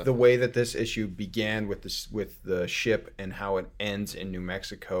with the way that this issue began with the ship and how it ends in New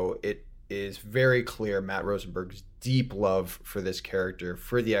Mexico, it is very clear Matt Rosenberg's deep love for this character,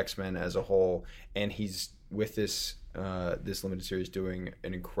 for the X-Men as a whole, and he's with this limited series doing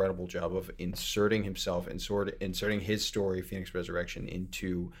an incredible job of inserting himself and inserting his story, Phoenix Resurrection,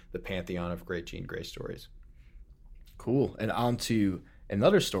 into the pantheon of great Jean Grey stories. Cool. And on to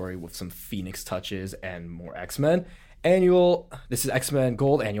another story with some Phoenix touches and more X-Men. This is X-Men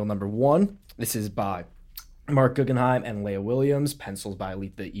Gold, annual number 1. This is by Mark Guggenheim and Leah Williams, pencils by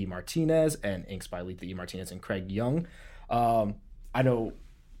Letha E. Martinez, and inks by Letha E. Martinez and Craig Young. I know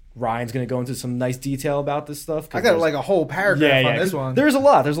Ryan's going to go into some nice detail about this stuff. I got like a whole paragraph on this one. There's a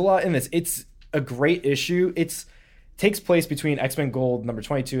lot in this. It's a great issue. It takes place between X-Men Gold number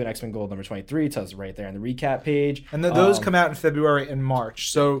 22 and X-Men Gold number 23. It tells right there in the recap page. And those come out in February and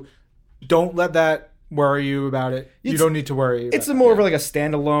March. So don't let that worry you about it. You don't need to worry about it. It's more of like a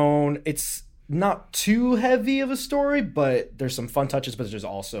standalone. It's not too heavy of a story, but there's some fun touches, but there's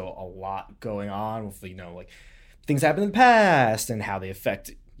also a lot going on with, like things happen in the past and how they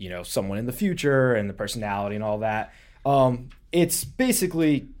affect, someone in the future and the personality and all that. It's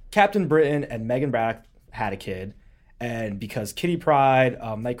basically Captain Britain and Megan Braddock had a kid, and because Kitty Pryde,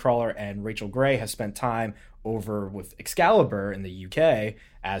 Nightcrawler, and Rachel Gray have spent time over with Excalibur in the UK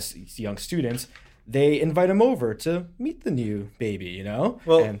as young students, they invite him over to meet the new baby,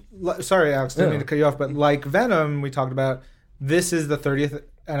 Well, sorry, Alex, didn't mean to cut you off, but like Venom, we talked about, this is the 30th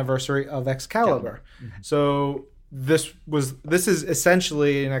anniversary of Excalibur. So this is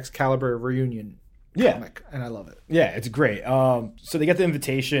essentially an Excalibur reunion comic, and I love it. Yeah, it's great. So they get the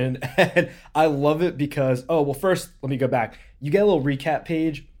invitation, and I love it because, first, let me go back. You get a little recap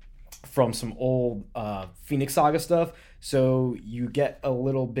page from some old Phoenix Saga stuff. So you get a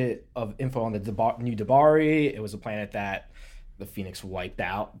little bit of info on the new Dabari. It was a planet that the Phoenix wiped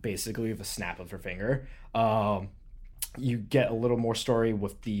out, basically, with a snap of her finger. You get a little more story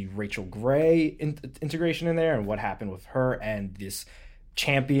with the Rachel Gray integration in there and what happened with her and this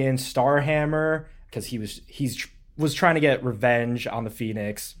champion Starhammer, because he was trying to get revenge on the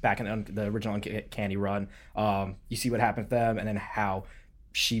Phoenix back in the original Uncanny run. You see what happened to them, and then how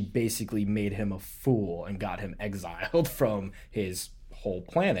she basically made him a fool and got him exiled from his whole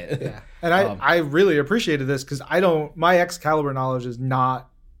planet. Yeah, and I really appreciated this because my Excalibur knowledge is not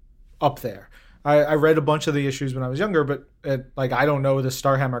up there. I read a bunch of the issues when I was younger, but I don't know the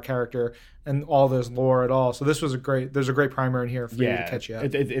Starhammer character and all this lore at all. So there's a great primer in here for you to catch you up.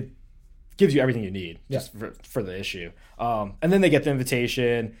 It gives you everything you need just for the issue. And then they get the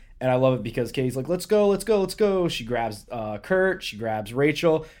invitation, and I love it because Katie's like, let's go. She grabs Kurt, she grabs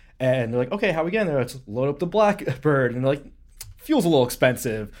Rachel, and they're like, okay, how are we getting there? Let's load up the Blackbird. And they're like, fuel's a little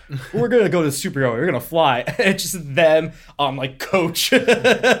expensive. We're going to go to the superhero. We're going to fly. And it's just them on coach.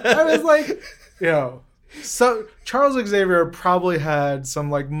 I was like, so Charles Xavier probably had some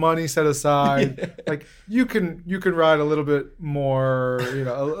money set aside. You can ride a little bit more,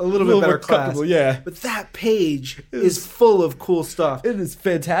 a little bit better class. But that page is full of cool stuff. It is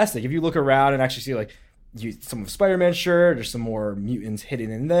fantastic. If you look around and actually see some Spider-Man shirt, there's some more mutants hidden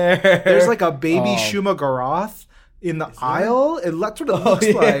in there. There's a baby Shuma Gorath in the aisle. That's what it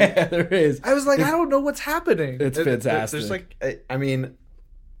looks like. There is. I was like, I don't know what's happening. It's fantastic. There's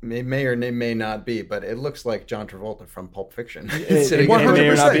may or may not be, but it looks like John Travolta from Pulp Fiction.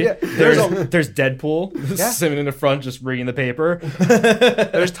 100%. Yeah. There's Deadpool sitting in the front just reading the paper.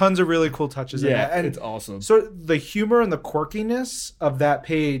 There's tons of really cool touches in that. And it's awesome. So the humor and the quirkiness of that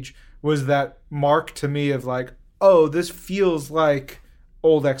page was that mark to me of this feels like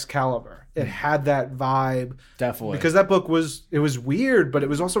old Excalibur. It had that vibe. Definitely. Because that book was weird, but it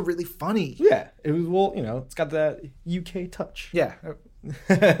was also really funny. Yeah. It was, it's got that UK touch. Yeah.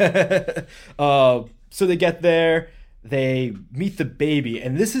 So they get there. they meet the baby,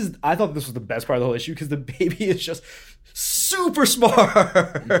 and I thought this was the best part of the whole issue because the baby is just super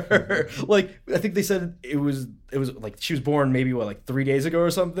smart. Like, I think they said it was like she was born maybe 3 days ago or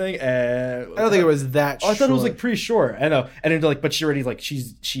something. And I don't think it was that. I thought it was like pretty short. I know, and then but she already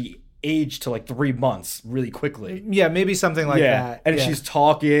she aged to 3 months really quickly. Yeah, maybe something like that. And she's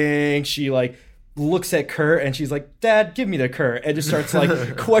talking. She looks at Kurt and she's like, "Dad, give me the Kurt," and just starts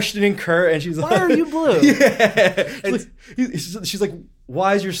questioning Kurt. And she's like, "Why are you blue?" Yeah. She's like,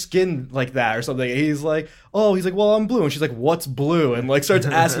 "Why is your skin like that?" or something. And he's like, "Well, I'm blue." And she's like, "What's blue?" And starts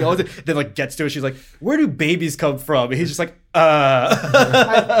asking all this. Then gets to it. She's like, "Where do babies come from?" And he's just like,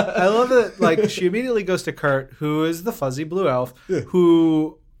 I love that. She immediately goes to Kurt, who is the fuzzy blue elf,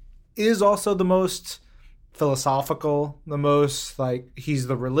 who is also the most philosophical, the most he's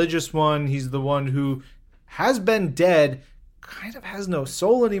the religious one. He's the one who has been dead, kind of has no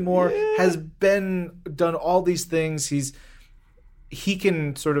soul anymore, has been done all these things. He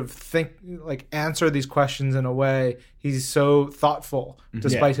can sort of think, answer these questions in a way. He's so thoughtful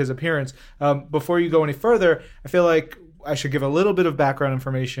despite his appearance. Before you go any further, I feel like I should give a little bit of background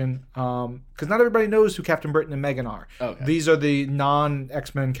information because not everybody knows who Captain Britain and Megan are. Okay. These are the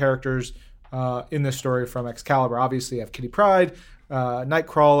non-X-Men characters in this story from Excalibur. Obviously, you have Kitty Pryde,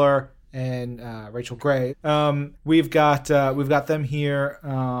 Nightcrawler, and Rachel Grey. We've got them here.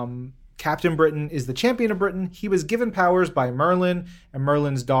 Captain Britain is the champion of Britain. He was given powers by Merlin and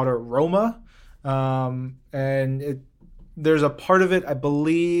Merlin's daughter Roma. There's a part of it, I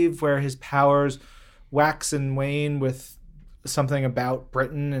believe, where his powers wax and wane with something about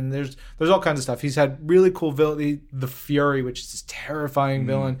Britain, and there's all kinds of stuff. He's had really cool villain, the Fury, which is this terrifying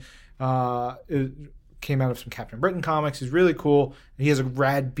villain. It came out of some Captain Britain comics. He's really cool. He has a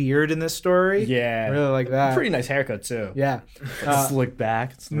rad beard in this story. Yeah, I really like that. Pretty nice haircut too. Yeah, slick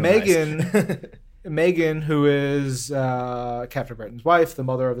back. It's Megan, nice. Megan, who is Captain Britain's wife, the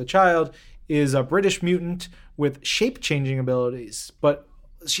mother of the child, is a British mutant with shape-changing abilities, but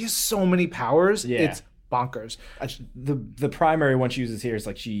she has so many powers. Yeah. It's bonkers. The primary one she uses here is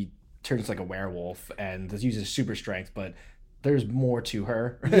she turns a werewolf and uses super strength, but there's more to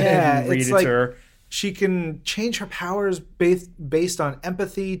her. Yeah, read it to her. She can change her powers based on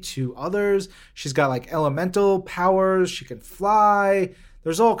empathy to others. She's got elemental powers. She can fly.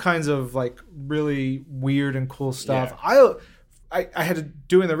 There's all kinds of really weird and cool stuff. Yeah. I had to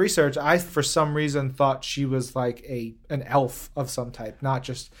doing the research. I for some reason thought she was an elf of some type, not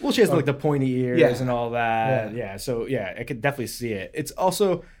just. Well, she has the pointy ears and all that. Yeah. So I could definitely see it. It's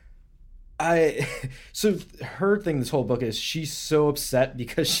also. So her thing this whole book is she's so upset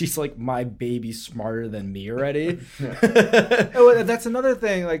because she's my baby's smarter than me already. Oh, that's another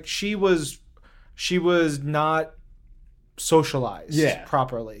thing. She was not socialized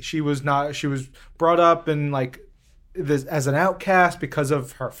properly. She was brought up in this as an outcast because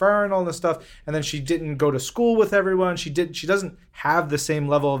of her fur and all this stuff, and then she didn't go to school with everyone. She doesn't have the same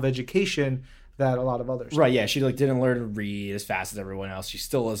level of education that a lot of others. Right, yeah. She didn't learn to read as fast as everyone else. She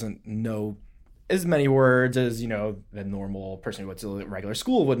still doesn't know as many words as, the normal person who went to regular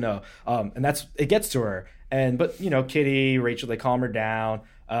school would know. And it gets to her. But Kitty, Rachel, they calm her down.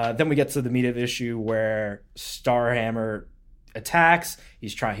 Then we get to the meat of the issue where Starhammer attacks.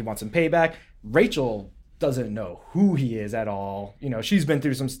 He wants some payback. Rachel doesn't know who he is at all. She's been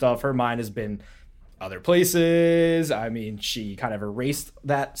through some stuff. Her mind has been other places. I mean, she kind of erased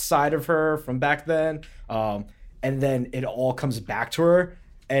that side of her from back then. And then it all comes back to her.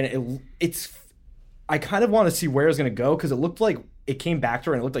 And I kind of want to see where it's going to go because it looked like it came back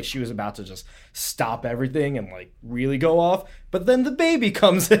to her and it looked like she was about to just stop everything and really go off. But then the baby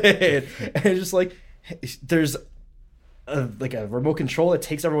comes in and it's just there's a remote control that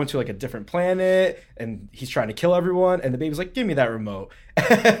takes everyone to a different planet, and he's trying to kill everyone, and the baby's give me that remote.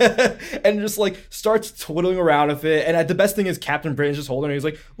 And just starts twiddling around with it. And the best thing is Captain Britain's just holding her. He's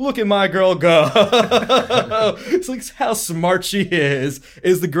look at my girl go. It's how smart she is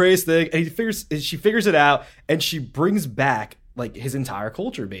the greatest thing. And she figures it out, and she brings back his entire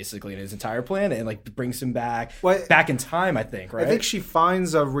culture basically and his entire planet, and brings him back in time, I think, right? I think she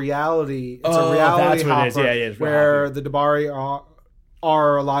finds a reality. It's a reality hopper. It is. Yeah, where the Dabari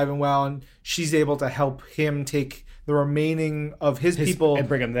are alive and well, and she's able to help him take the remaining of his people and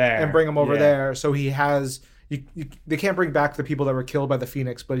bring them there and bring them over there. So he has. They can't bring back the people that were killed by the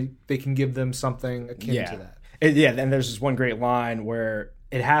Phoenix, but they can give them something akin to that. And there's this one great line where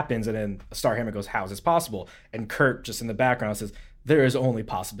it happens, and then Starhammer goes, "How is this possible?" And Kurt, just in the background, says, "There is only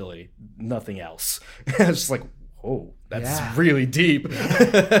possibility, nothing else." And it's just oh, that's really deep.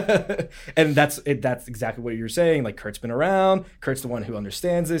 And that's exactly what you're saying. Kurt's been around. Kurt's the one who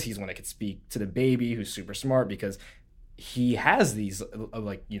understands this. He's the one that can speak to the baby, who's super smart because he has these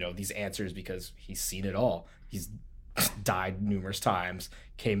these answers because he's seen it all. He's died numerous times,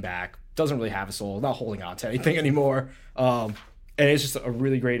 came back, doesn't really have a soul, not holding on to anything anymore. And it's just a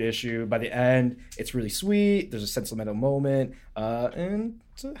really great issue. By the end, it's really sweet. There's a sentimental moment, and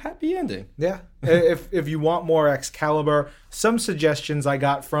it's a happy ending. Yeah. If you want more Excalibur, some suggestions I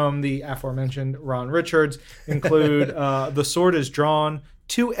got from the aforementioned Ron Richards include The Sword is Drawn,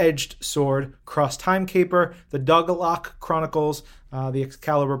 Two-Edged Sword, Cross Time Caper, The Dogalok Chronicles, The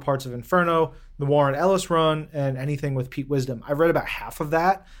Excalibur Parts of Inferno, The Warren Ellis Run, and anything with Pete Wisdom. I've read about half of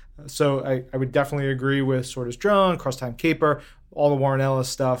that, so I would definitely agree with Sword is Drawn, Cross Time Caper, all the Warren Ellis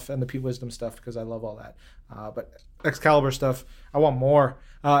stuff, and the Pete Wisdom stuff, because I love all that. But Excalibur stuff, I want more.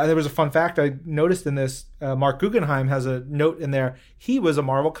 And there was a fun fact I noticed in this. Mark Guggenheim has a note in there. He was a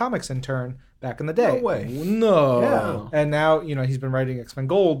Marvel Comics intern back in the day. No way. No. Yeah. And now, he's been writing X-Men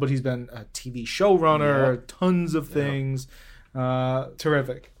Gold, but he's been a TV showrunner, tons of things.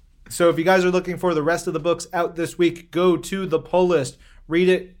 Terrific. So if you guys are looking for the rest of the books out this week, go to the pull list. Read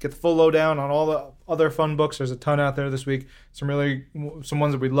it. Get the full lowdown on all the other fun books. There's a ton out there this week. Some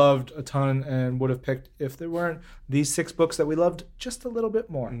ones that we loved a ton and would have picked if there weren't these 6 books that we loved just a little bit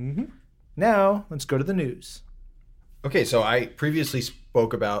more. Mm-hmm. Now, let's go to the news. Okay, so I previously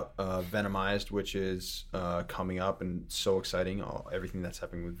spoke about Venomized, which is coming up and so exciting, everything that's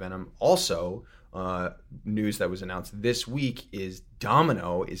happening with Venom. Also, news that was announced this week is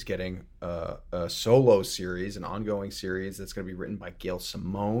Domino is getting a solo series, an ongoing series that's going to be written by Gail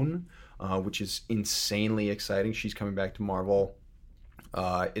Simone, which is insanely exciting. She's coming back to Marvel.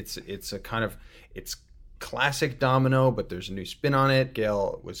 It's classic Domino, but there's a new spin on it.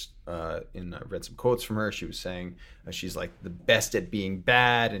 Gail was I read some quotes from her. She was saying she's like the best at being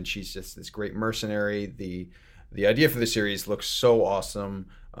bad, and she's just this great mercenary. The idea for the series looks so awesome.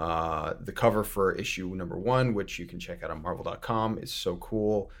 The cover for issue number 1, which you can check out on Marvel.com, is so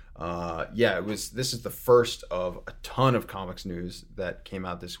cool. This is the first of a ton of comics news that came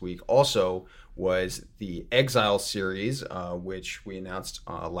out this week. Also was the Exile series, which we announced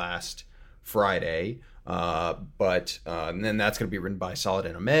last Friday. And then that's going to be written by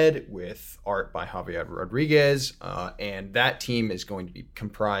Saladin Ahmed with art by Javier Rodriguez. And that team is going to be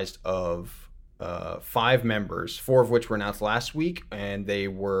comprised of 5 members, 4 of which were announced last week, and they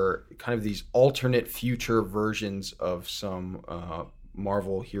were kind of these alternate future versions of some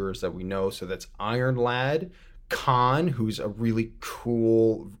Marvel heroes that we know. So that's Iron Lad, Khan, who's a really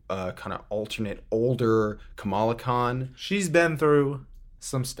cool kind of alternate older Kamala Khan. She's been through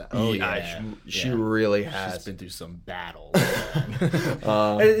some stuff. Oh yeah, she really has. She's been through some battles.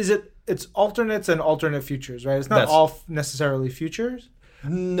 It's alternates and alternate futures, right? It's not all necessarily futures.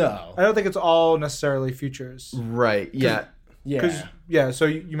 No, I don't think it's all necessarily futures. Right. Yeah. So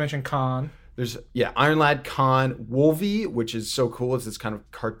you mentioned Khan. There's Iron Lad, Khan, Wolvie, which is so cool. It's this kind of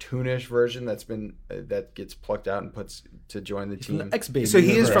cartoonish version that gets plucked out and puts to join the team. X Babies. So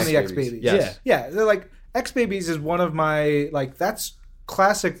he is from the X Babies. Yes. Yeah. They're like X Babies is one of my that's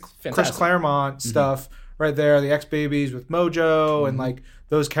classic Fantastic. Chris Claremont stuff right there. The X Babies with Mojo and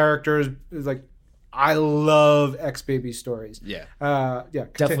those characters is I love X Baby stories. Yeah.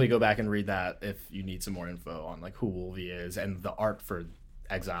 Definitely go back and read that if you need some more info on who Wolvie is, and the art for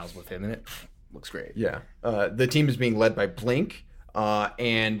Exiles with him in it looks great. Yeah. The team is being led by Blink,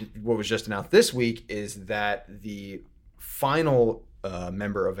 and what was just announced this week is that the final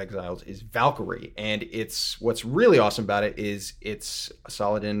member of Exiles is Valkyrie, and what's really awesome about it is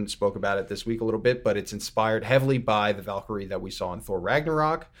Saladin spoke about it this week a little bit, but it's inspired heavily by the Valkyrie that we saw in Thor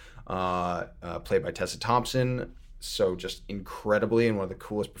Ragnarok, played by Tessa Thompson. So just incredibly, and one of the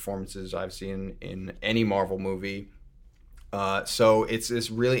coolest performances I've seen in any Marvel movie. So it's this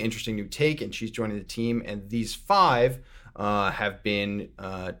really interesting new take, and she's joining the team, and these 5 have been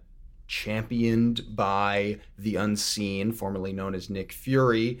championed by the Unseen, formerly known as Nick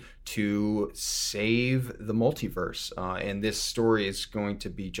Fury, to save the multiverse. And this story is going to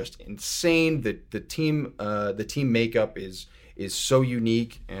be just insane. The team makeup is so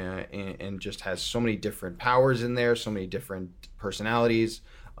unique and just has so many different powers in there, so many different personalities.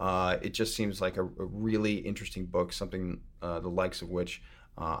 It just seems like a really interesting book, something the likes of which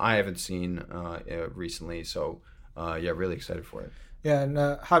I haven't seen recently. So really excited for it. Yeah, and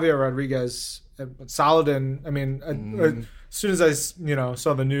Javier Rodriguez, Saladin. I mean, as soon as I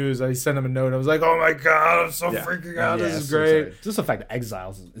saw the news, I sent him a note. I was like, "Oh my god, I'm so freaking out! This is great." Just the fact that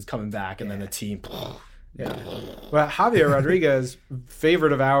Exiles is coming back, and then the team. Yeah. Well, Javier Rodriguez,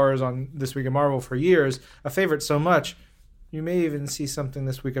 favorite of ours on This Week in Marvel for years, a favorite so much, you may even see something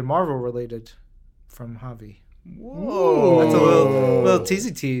This Week in Marvel related from Javi. Whoa! That's a little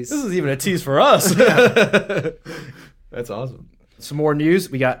teasy tease. This is even a tease for us. That's awesome. Some more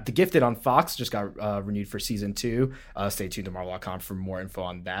news. We got The Gifted on Fox, just got renewed for season 2. Stay tuned to Marvel.com for more info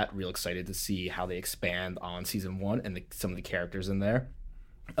on that. Real excited to see how they expand on season 1 and some of the characters in there.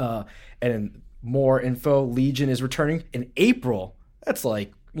 And more info. Legion is returning in April. That's 3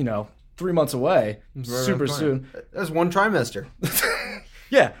 months away. Right Super soon. That's one trimester.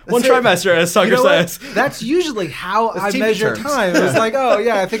 Yeah, one trimester, as Tucker says. That's usually how I TV measure terms. time. It's like, oh,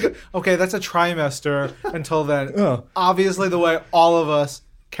 yeah, I think, okay, that's a trimester until then. Obviously, the way all of us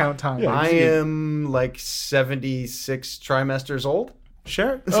count time. I am 76 trimesters old.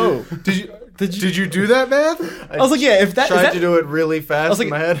 Sure. Oh, Did you do that math? I was like, yeah, if that tried to do it really fast in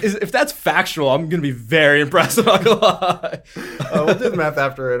my head. If that's factual, I'm gonna be very impressed. I'm not gonna lie. We'll do the math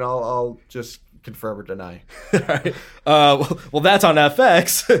after, and I'll just confirm or deny. All right. Well, that's on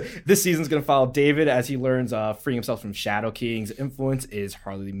FX. This season's going to follow David as he learns freeing himself from Shadow King's influence is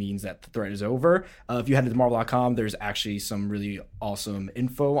hardly means that the threat is over. If you head to Marvel.com, there's actually some really awesome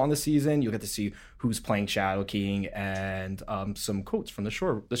info on the season. You'll get to see who's playing Shadow King and some quotes from the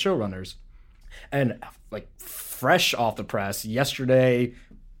showrunners. And fresh off the press, yesterday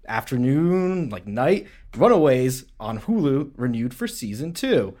afternoon, night, Runaways on Hulu renewed for season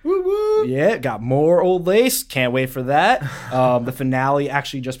 2. Woo woo. Yeah, got more old lace. Can't wait for that. The finale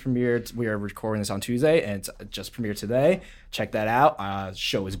actually just premiered. We are recording this on Tuesday, and it's just premiered today. Check that out.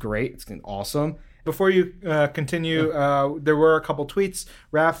 Show is great. It's awesome. Before you continue, there were a couple tweets.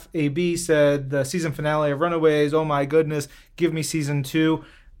 Raf AB said the season finale of Runaways. Oh my goodness, give me season 2.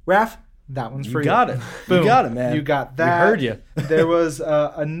 Raf, that one's for you. You got it. Boom. You got it, man. You got that. We heard you. There was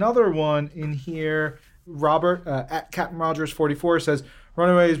another one in here. Robert at Captain Rogers 44 says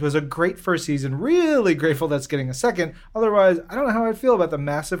Runaways was a great first season. Really grateful that's getting a second. Otherwise, I don't know how I'd feel about the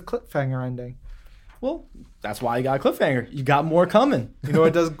massive cliffhanger ending. Well, that's why you got a cliffhanger. You got more coming. You know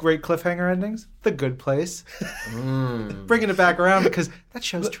what does great cliffhanger endings? The Good Place. Bringing it back around because that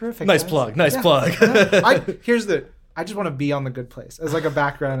show's terrific. Nice guys. plug. Nice plug. I just want to be on the Good Place as a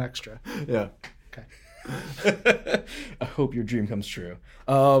background extra. Yeah. Okay. I hope your dream comes true.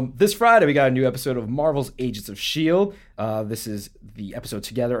 This Friday, we got a new episode of Marvel's Agents of S.H.I.E.L.D. This is the episode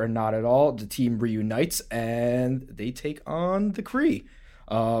Together or Not at All. The team reunites, and they take on the Kree.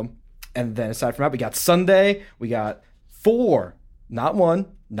 And then aside from that, we got Sunday. We got 4, not 1,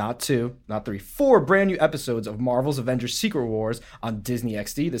 not 2, not 3, 4 brand new episodes of Marvel's Avengers Secret Wars on Disney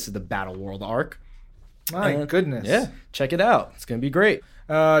XD. This is the Battle World arc. My goodness. Yeah, check it out. It's going to be great.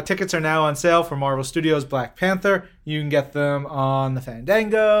 Tickets are now on sale for Marvel Studios' Black Panther. You can get them on the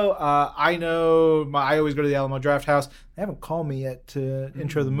Fandango. I know I always go to the Alamo Draft House. They haven't called me yet to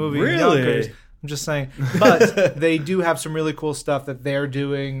intro the movie. Really? Yonkers. I'm just saying. But they do have some really cool stuff that they're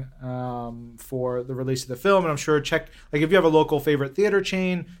doing for the release of the film. And I'm sure if you have a local favorite theater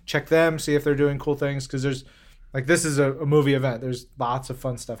chain, check them, see if they're doing cool things. Because this is a movie event. There's lots of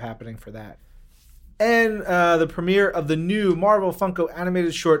fun stuff happening for that. And the premiere of the new Marvel Funko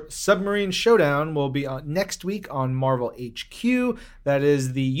animated short Submarine Showdown will be on next week on Marvel HQ. That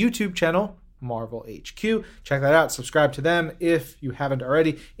is the YouTube channel, Marvel HQ. Check that out. Subscribe to them if you haven't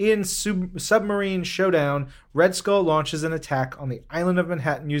already. In Submarine Showdown, Red Skull launches an attack on the island of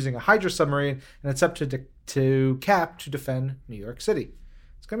Manhattan using a Hydra submarine, and it's up to Cap to defend New York City.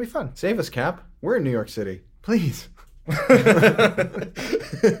 It's going to be fun. Save us, Cap. We're in New York City. Please.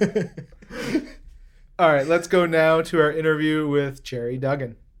 All right, let's go now to our interview with Jerry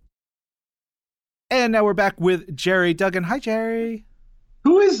Duggan. And now we're back with Jerry Duggan. Hi, Jerry.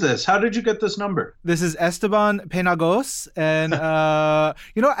 Who is this? How did you get this number? This is Esteban Penagos, and I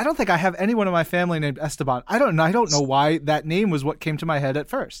don't think I have anyone in my family named Esteban. I don't know why that name was what came to my head at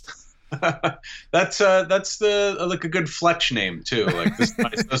first. That's a good Fletch name too. Like this is my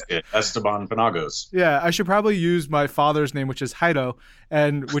associate, Esteban Penagos. Yeah, I should probably use my father's name, which is Jairo,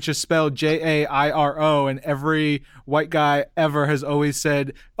 and which is spelled Jairo, and every white guy ever has always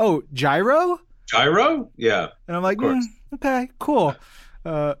said, "Oh, Gyro." Gyro? Yeah. And I'm like, okay, cool.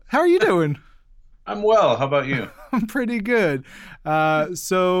 How are you doing? I'm well. How about you? I'm pretty good.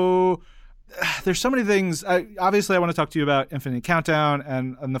 So there's so many things. Obviously, I want to talk to you about Infinite Countdown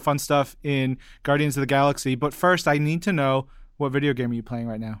and the fun stuff in Guardians of the Galaxy. But first, I need to know, what video game are you playing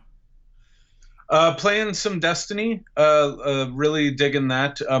right now? Playing some Destiny. Really digging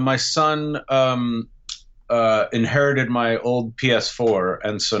that. My son inherited my old PS4,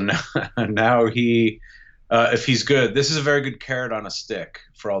 and so now he, if he's good, this is a very good carrot on a stick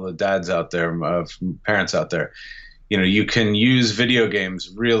for all the dads out there, parents out there. You can use video games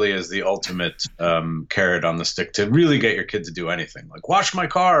really as the ultimate carrot on the stick to really get your kid to do anything. Like, wash my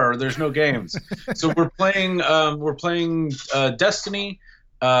car, or there's no games. So we're playing Destiny.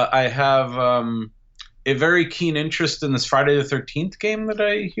 I have a very keen interest in this Friday the 13th game that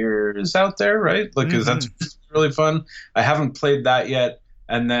I hear is out there, right? Like, 'cause that's really fun. I haven't played that yet.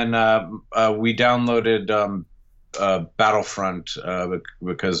 And then we downloaded Battlefront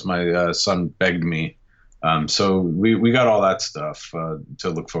because my son begged me. So we got all that stuff to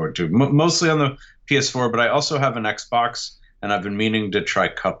look forward to. Mostly on the PS4, but I also have an Xbox, and I've been meaning to try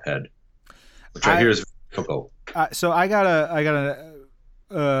Cuphead, which I hear is very difficult. So I got an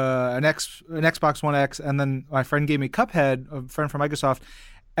Xbox One X, and then my friend gave me Cuphead, a friend from Microsoft,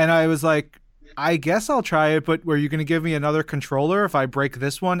 and I was like, I guess I'll try it, but were you going to give me another controller if I break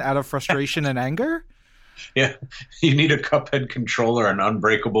this one out of frustration and anger? Yeah, you need a Cuphead controller, an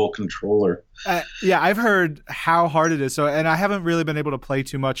unbreakable controller. Yeah, I've heard how hard it is. So, and I haven't really been able to play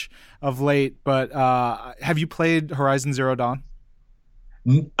too much of late, but have you played Horizon Zero Dawn?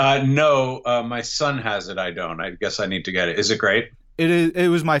 No, my son has it. I don't. I guess I need to get it. Is it great? It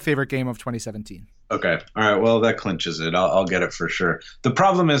was my favorite game of 2017. Okay. All right. Well, that clinches it. I'll get it for sure. The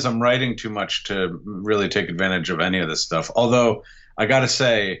problem is I'm writing too much to really take advantage of any of this stuff. Although I got to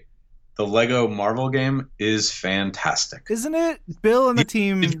say, the Lego Marvel game is fantastic. Isn't it? Bill and the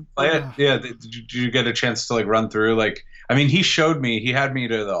team. Did you play it? Yeah. Did you get a chance to run through? I mean, he showed me. He had me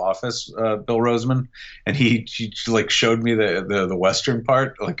to the office, Bill Roseman, and he showed me the Western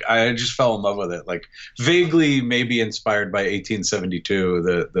part. I just fell in love with it. Vaguely, maybe inspired by 1872,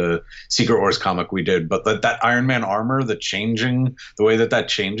 the Secret Wars comic we did. But that Iron Man armor, the way that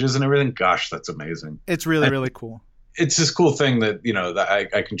changes and everything. Gosh, that's amazing. It's really really cool. It's this cool thing that that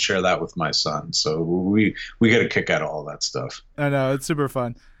I can share that with my son. So we get a kick out of all that stuff. I know, it's super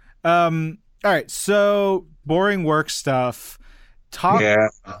fun. All right, so boring work stuff.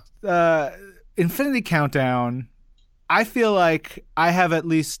 Infinity Countdown. I feel like I have at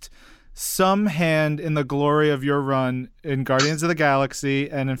least some hand in the glory of your run in Guardians of the Galaxy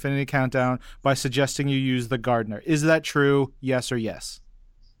and Infinity Countdown by suggesting you use the Gardener. Is that true? Yes or yes?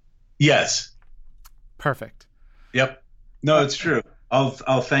 Yes. Perfect. Yep. No, it's true.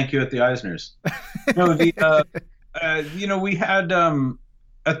 I'll thank you at the Eisners. No, we had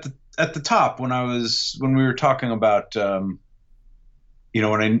at the top when we were talking about when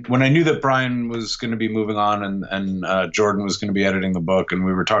I knew that Brian was going to be moving on and Jordan was going to be editing the book, and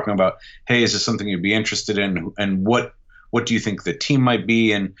we were talking about, hey, is this something you'd be interested in, and what do you think the team might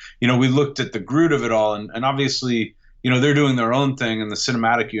be? And we looked at the Groot of it all, and obviously they're doing their own thing in the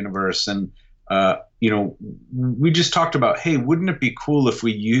cinematic universe, and we just talked about, hey, wouldn't it be cool if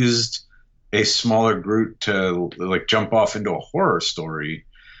we used a smaller Groot to jump off into a horror story?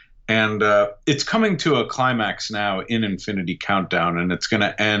 And it's coming to a climax now in Infinity Countdown, and it's going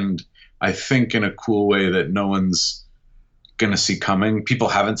to end, I think, in a cool way that no one's going to see coming. People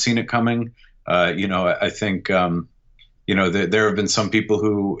haven't seen it coming. I think, there have been some people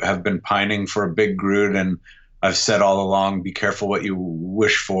who have been pining for a big Groot, and I've said all along, be careful what you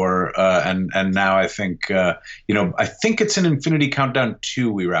wish for. And now I think, I think it's in Infinity Countdown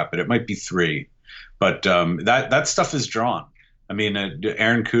 2 we wrap it. It might be 3. But that stuff is drawn. I mean,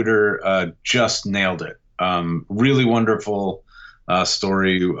 Aaron Cooter just nailed it. Really wonderful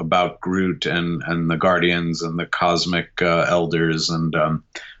story about Groot and the Guardians and the cosmic elders. And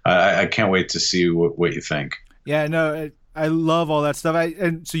I can't wait to see what you think. Yeah, no, I love all that stuff.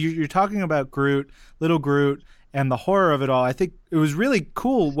 And so you're talking about Groot, little Groot, and the horror of it all. I think it was really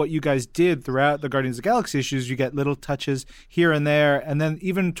cool what you guys did throughout the Guardians of the Galaxy issues. You get little touches here and there. And then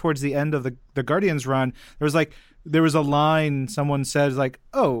even towards the end of the Guardians run, there was a line someone says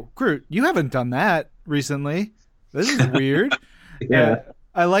oh, Groot, you haven't done that recently. This is weird. Yeah.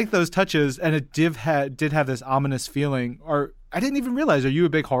 I like those touches, and it did have this ominous feeling. Or I didn't even realize, are you a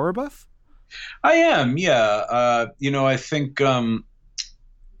big horror buff? I am, yeah. I think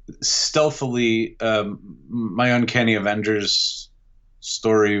stealthily, my Uncanny Avengers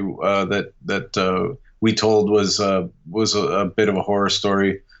story that we told was a bit of a horror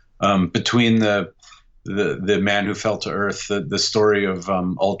story. Between the Man Who Fell to Earth, the story of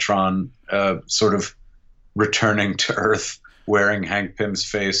Ultron sort of returning to Earth wearing Hank Pym's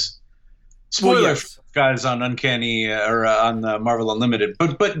face. Spoiler, yes. Guys, on Uncanny or on the Marvel Unlimited,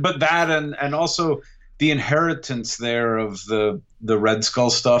 but that and also the inheritance there of the Red Skull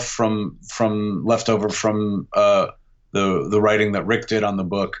stuff from leftover from the writing that Rick did on the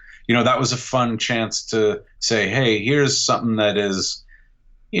book. That was a fun chance to say, hey, here's something that is,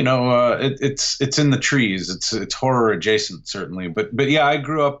 it's in the trees. It's horror adjacent, certainly. But yeah, I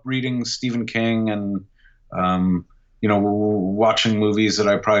grew up reading Stephen King and watching movies that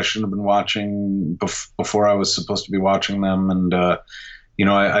I probably shouldn't have been watching before I was supposed to be watching them. And,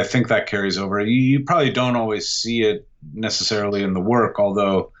 I think that carries over. You probably don't always see it necessarily in the work,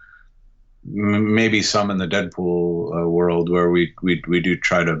 although, maybe some in the Deadpool world where we do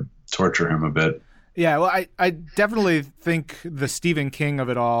try to torture him a bit. Yeah, well, I definitely think the Stephen King of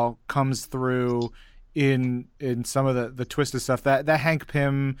it all comes through in some of the twisted stuff. That Hank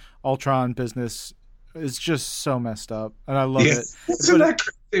Pym Ultron business is just so messed up, and I love it.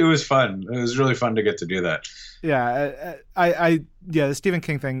 It was fun. It was really fun to get to do that. Yeah, the Stephen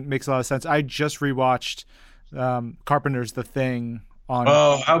King thing makes a lot of sense. I just rewatched Carpenter's The Thing on.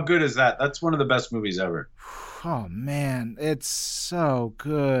 Oh, how good is that? That's one of the best movies ever. Oh man, it's so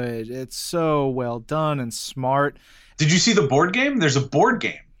good. It's so well done and smart. Did you see the board game? There's a board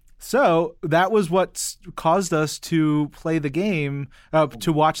game. So that was what caused us to play the game,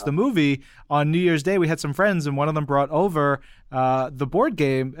 to watch the movie on New Year's Day. We had some friends, and one of them brought over the board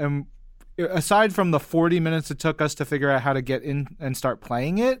game. And aside from the 40 minutes it took us to figure out how to get in and start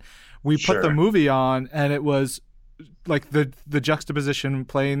playing it, we put the movie on, and it was like the juxtaposition,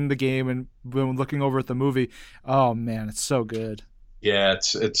 playing the game and looking over at the movie. Oh man, it's so good. Yeah,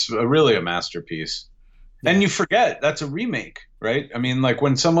 it's really a masterpiece. Yeah. And you forget that's a remake, right? I mean, like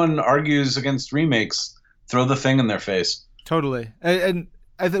when someone argues against remakes, throw The Thing in their face. Totally. And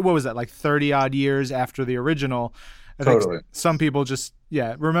I think, what was that, like 30 odd years after the original? I think some people just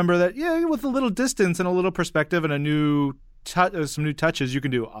remember that with a little distance and a little perspective and a new some new touches, you can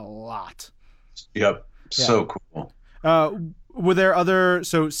do a lot. Yep. Yeah. So cool. Were there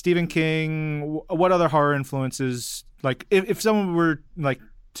so Stephen King, what other horror influences, like if someone were like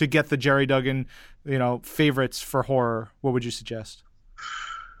to get the Jerry Duggan, favorites for horror, what would you suggest?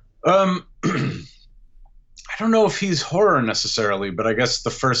 I don't know if he's horror necessarily, but I guess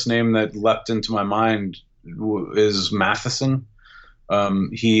the first name that leapt into my mind is Matheson.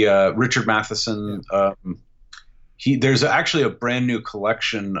 Richard Matheson. Yeah. There's actually a brand new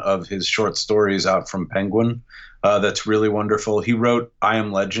collection of his short stories out from Penguin that's really wonderful. He wrote I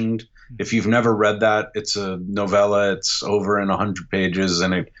Am Legend. If you've never read that, it's a novella. It's over in 100 pages,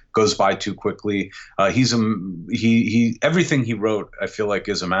 and it goes by too quickly. Everything he wrote, I feel like,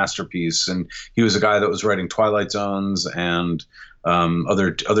 is a masterpiece. And he was a guy that was writing Twilight Zones and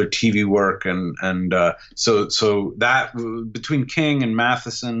other TV work, and so that between King and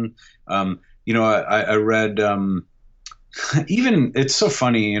Matheson, I read. Even it's so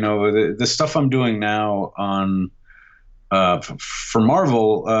funny, the stuff I'm doing now on for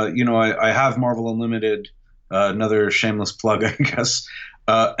Marvel. I have Marvel Unlimited, another shameless plug, I guess.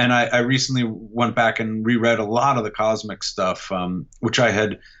 And I recently went back and reread a lot of the cosmic stuff, which I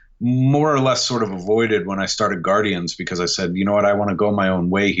had more or less sort of avoided when I started Guardians, because I said, you know what, I want to go my own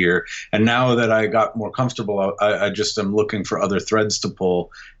way here. And now that I got more comfortable, I just am looking for other threads to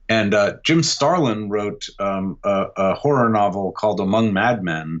pull. And Jim Starlin wrote a horror novel called Among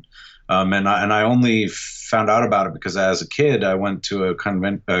Madmen. And I only found out about it because as a kid, I went to a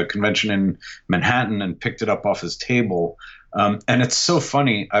convention in Manhattan and picked it up off his table. And it's so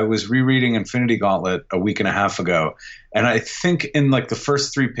funny. I was rereading Infinity Gauntlet a week and a half ago, and I think in like the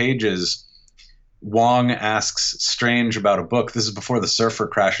first 3 pages, Wong asks Strange about a book. This is before the surfer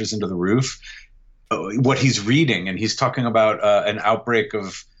crashes into the roof. What he's reading, and he's talking about an outbreak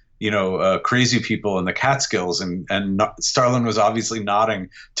of crazy people in the Catskills, and Starlin was obviously nodding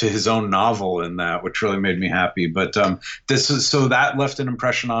to his own novel in that, which really made me happy. But that left an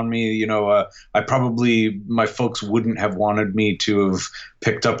impression on me. My folks wouldn't have wanted me to have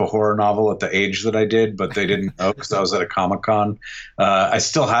picked up a horror novel at the age that I did, but they didn't know because I was at a Comic-Con. I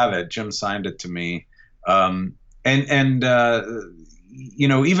still have it. Jim signed it to me. Even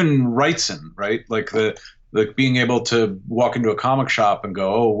Wrightson, right? Like being able to walk into a comic shop and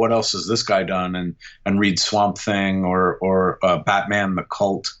go, oh, what else has this guy done? And read Swamp Thing or Batman the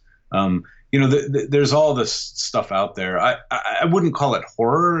Cult. There's all this stuff out there. I wouldn't call it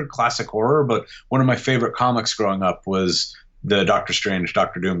horror, classic horror, but one of my favorite comics growing up was the Doctor Strange,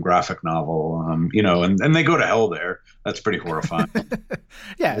 Doctor Doom graphic novel. And they go to hell there. That's pretty horrifying.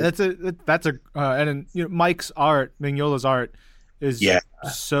 Yeah, Mike's art, Mignola's art is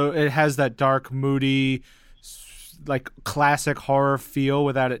so it has that dark, moody, like classic horror feel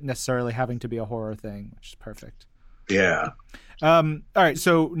without it necessarily having to be a horror thing, which is perfect. Yeah. All right.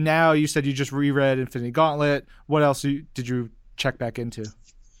 So now you said you just reread Infinity Gauntlet. What else did you check back into?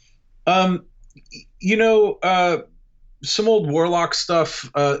 Some old Warlock stuff.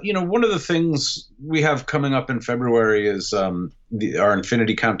 One of the things we have coming up in February is our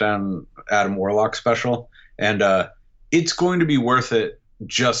Infinity Countdown Adam Warlock special, and it's going to be worth it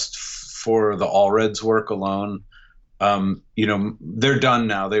just for the Allreds work alone. They're done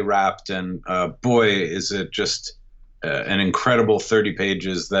now. They wrapped, and boy, is it just an incredible 30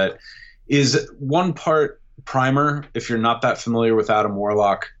 pages that is one part primer. If you're not that familiar with Adam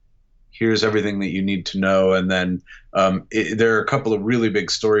Warlock, here's everything that you need to know. And then there are a couple of really big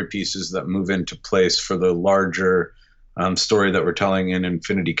story pieces that move into place for the larger story that we're telling in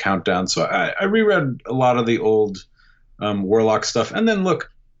Infinity Countdown. So I reread a lot of the old Warlock stuff. And then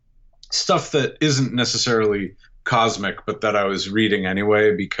look, stuff that isn't necessarily cosmic, but that I was reading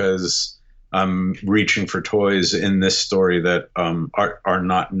anyway, because I'm reaching for toys in this story that are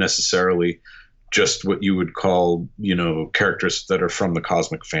not necessarily just what you would call, characters that are from the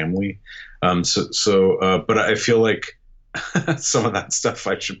cosmic family. But I feel like some of that stuff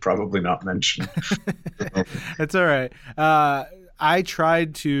I should probably not mention. It's all right. I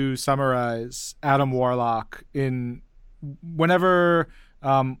tried to summarize Adam Warlock in whenever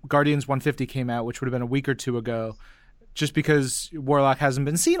Guardians 150 came out, which would have been a week or two ago, just because Warlock hasn't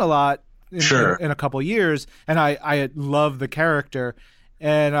been seen a lot in a couple years, and I love the character,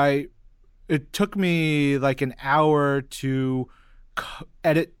 and it took me like an hour to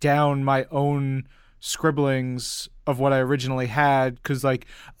edit down my own scribblings of what I originally had, because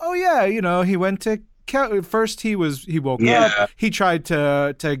he went to first he woke up, he tried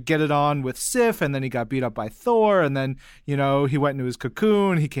to get it on with Sif, and then he got beat up by Thor, and then he went into his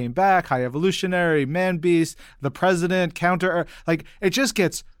cocoon, he came back, High Evolutionary, Man Beast, the President, Counter, like it just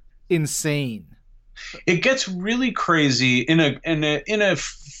gets insane. It gets really crazy in a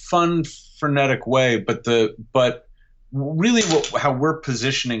fun, frenetic way, but really how we're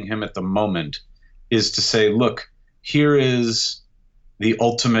positioning him at the moment is to say, look, here is the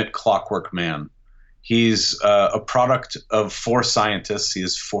ultimate clockwork man. He's a product of 4 scientists. He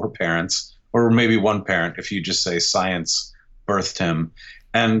has 4 parents, or maybe 1 parent if you just say science birthed him.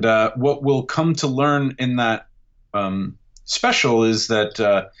 And what we'll come to learn in that special is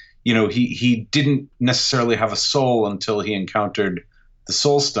that he didn't necessarily have a soul until he encountered the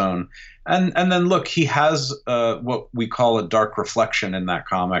Soul Stone. And then look, he has what we call a dark reflection in that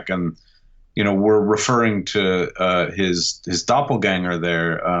comic, and we're referring to his doppelganger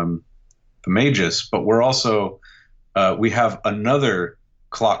there, the Magus, but we're also we have another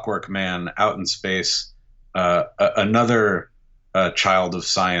clockwork man out in space, another child of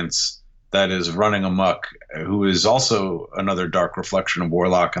science that is running amok, who is also another dark reflection of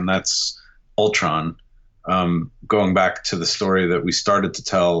Warlock, and that's Ultron. Going back to the story that we started to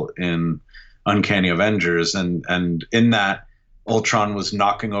tell in Uncanny Avengers, and in that, Ultron was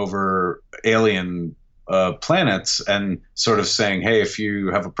knocking over alien planets and sort of saying, hey, if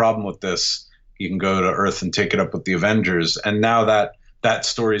you have a problem with this, you can go to Earth and take it up with the Avengers. And now that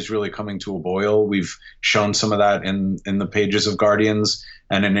story is really coming to a boil. We've shown some of that in the pages of Guardians,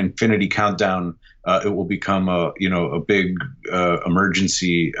 and in Infinity Countdown, it will become a big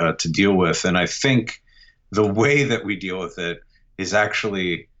emergency to deal with. And I think the way that we deal with it is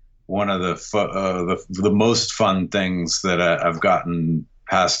actually one of the most fun things that I've gotten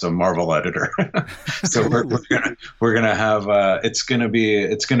past a Marvel editor. So we're gonna have it's gonna be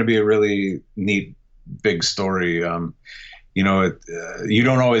a really neat big story. You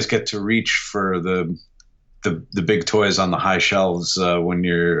don't always get to reach for the big toys on the high shelves when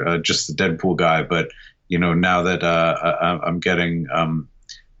you're just the Deadpool guy, but now that I'm getting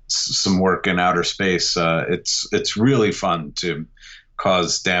some work in outer space, it's really fun to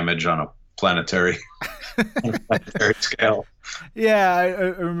cause damage on a planetary scale. Yeah, I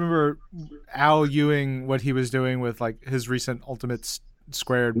remember Al Ewing, what he was doing with like his recent Ultimate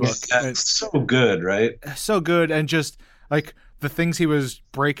Squared book. That's so good, right? So good, and just like the things he was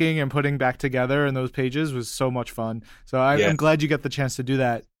breaking and putting back together in those pages was so much fun. So I'm glad you get the chance to do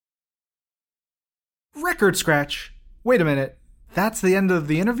that. Record scratch. Wait a minute. That's the end of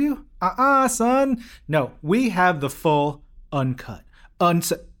the interview? Son. No, we have the full uncut.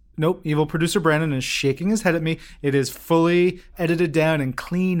 Nope, evil producer Brandon is shaking his head at me. It is fully edited down and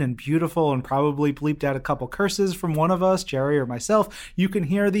clean and beautiful, and probably bleeped out a couple curses from one of us, Jerry or myself. You can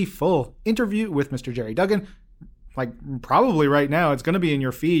hear the full interview with Mr. Jerry Duggan, like probably right now. It's going to be in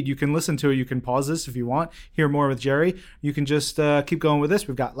your feed. You can listen to it. You can pause this if you want, hear more with Jerry. You can just keep going with this.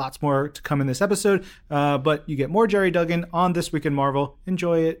 We've got lots more to come in this episode, but you get more Jerry Duggan on This Week in Marvel.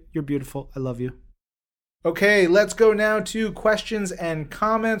 Enjoy it. You're beautiful. I love you. Okay, let's go now to questions and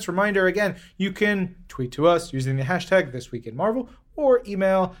comments. Reminder again, you can tweet to us using the hashtag ThisWeekInMarvel or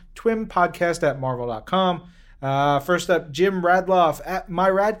email twimpodcast@marvel.com. First up, Jim Radloff at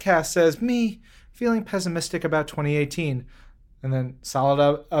MyRadcast says, me feeling pessimistic about 2018. And then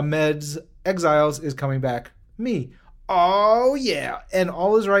Solid Ahmed's Exiles is coming back. Me. Oh, yeah. And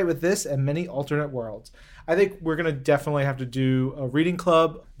all is right with this and many alternate worlds. I think we're going to definitely have to do a reading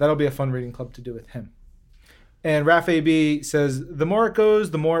club. That'll be a fun reading club to do with him. And Raph AB says, the more it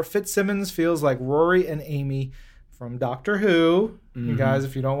goes, the more Fitzsimmons feels like Rory and Amy from Doctor Who. You guys,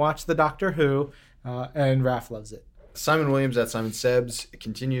 if you don't watch the Doctor Who, and Raph loves it. Simon Williams at Simon Sebs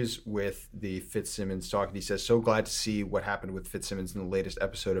continues with the Fitzsimmons talk, and he says, so glad to see what happened with Fitzsimmons in the latest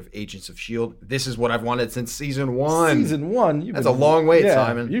episode of Agents of S.H.I.E.L.D. This is what I've wanted since season 1. Season 1? That's a long wait,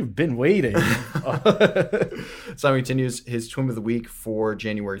 Simon. You've been waiting. Simon continues his Twin of the Week for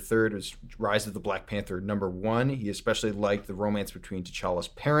January 3rd was Rise of the Black Panther #1. He especially liked the romance between T'Challa's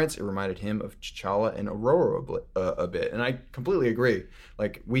parents. It reminded him of T'Challa and Aurora a bit, and I completely agree.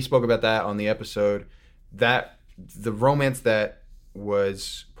 Like, we spoke about that on the episode. That the romance that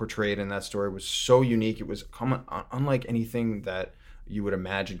was portrayed in that story was so unique. It was unlike anything that you would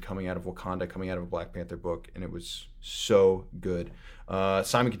imagine coming out of Wakanda, coming out of a Black Panther book, and it was so good.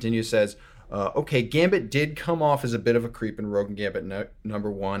 Simon continues, says, okay, Gambit did come off as a bit of a creep in Rogue and Gambit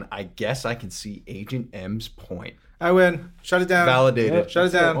 #1. I guess I can see Agent M's point. I win. Shut it down. Validated. Yep, shut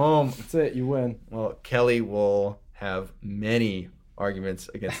it down. That's it. You win. Well, Kelly will have many arguments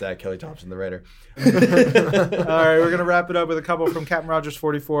against that. Kelly Thompson, the writer. All right, we're going to wrap it up with a couple from Captain Rogers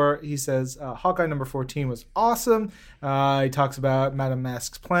 44. He says, Hawkeye number 14 was awesome. He talks about Madame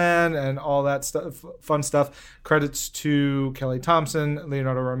Mask's plan and all that stuff, fun stuff. Credits to Kelly Thompson,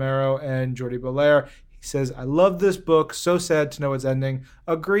 Leonardo Romero, and Jordi Belair. He says, I love this book. So sad to know its ending.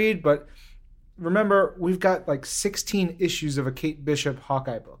 Agreed, but remember, we've got like 16 issues of a Kate Bishop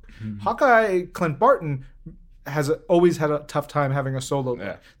Hawkeye book. Hawkeye, Clint Barton, has always had a tough time having a solo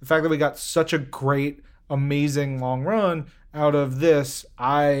book. The fact that we got such a great, amazing long run out of this,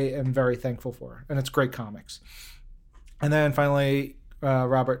 I am very thankful for. And it's great comics. And then finally,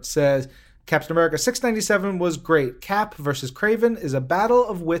 Robert says, Captain America 697 was great. Cap versus Kraven is a battle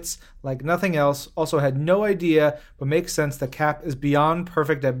of wits like nothing else. Also had no idea, but makes sense that Cap is beyond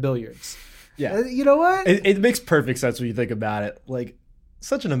perfect at billiards. Yeah. You know what? It makes perfect sense when you think about it. Like,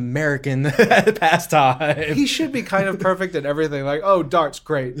 such an American pastime. He should be kind of perfect at everything. Like, oh, darts,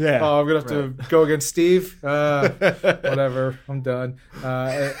 great. Yeah. Oh, I'm going to have to go against Steve. Whatever. I'm done.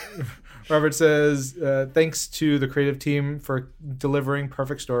 Robert says, thanks to the creative team for delivering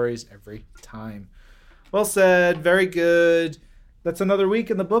perfect stories every time. Well said. Very good. That's another week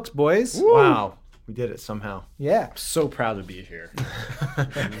in the books, boys. Woo. Wow. We did it somehow. Yeah. So proud to be here.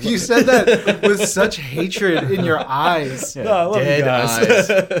 You said that with such hatred in your eyes. Yeah. No, I love Dead you guys.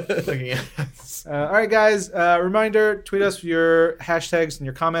 eyes. Looking at us. All right, guys. Reminder, tweet us your hashtags and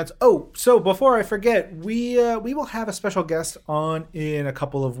your comments. Oh, so before I forget, we will have a special guest on in a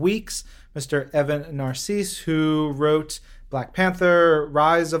couple of weeks, Mr. Evan Narcisse, who wrote Black Panther,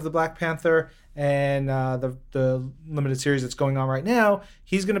 Rise of the Black Panther, and the limited series that's going on right now.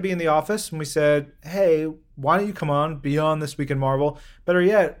 He's going to be in the office, and we said, hey, why don't you come on beyond This Week in Marvel? Better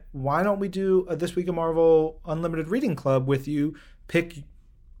yet, why don't we do a This Week in Marvel Unlimited Reading Club with you? Pick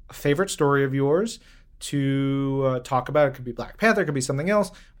a favorite story of yours to talk about. It could be Black Panther, it could be something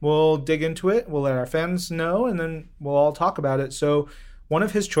else. We'll dig into it, we'll let our fans know, and then we'll all talk about it. So one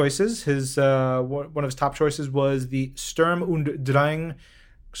of his choices, one of his top choices was the Sturm und Drang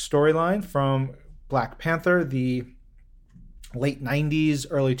storyline from Black Panther, the late 90s,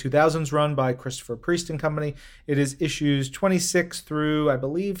 early 2000s run by Christopher Priest and Company. It is issues 26 through, I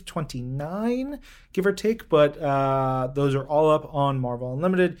believe, 29, give or take, but those are all up on Marvel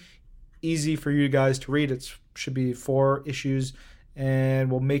Unlimited. Easy for you guys to read. It should be 4 issues, and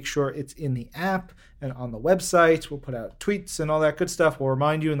we'll make sure it's in the app and on the website. We'll put out tweets and all that good stuff. We'll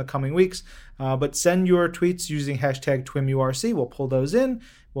remind you in the coming weeks. But send your tweets using hashtag TwimURC. We'll pull those in.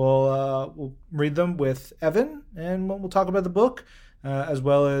 We'll read them with Evan, and we'll talk about the book, as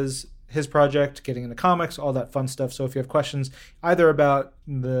well as his project, getting into comics, all that fun stuff. So if you have questions either about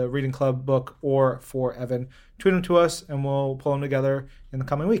the Reading Club book or for Evan, tweet them to us, and we'll pull them together in the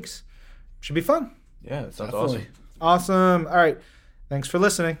coming weeks. Should be fun. Yeah, that sounds Definitely. awesome. Awesome. All right. Thanks for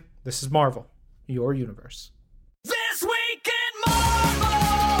listening. This is Marvel, your universe. This Week in Marvel!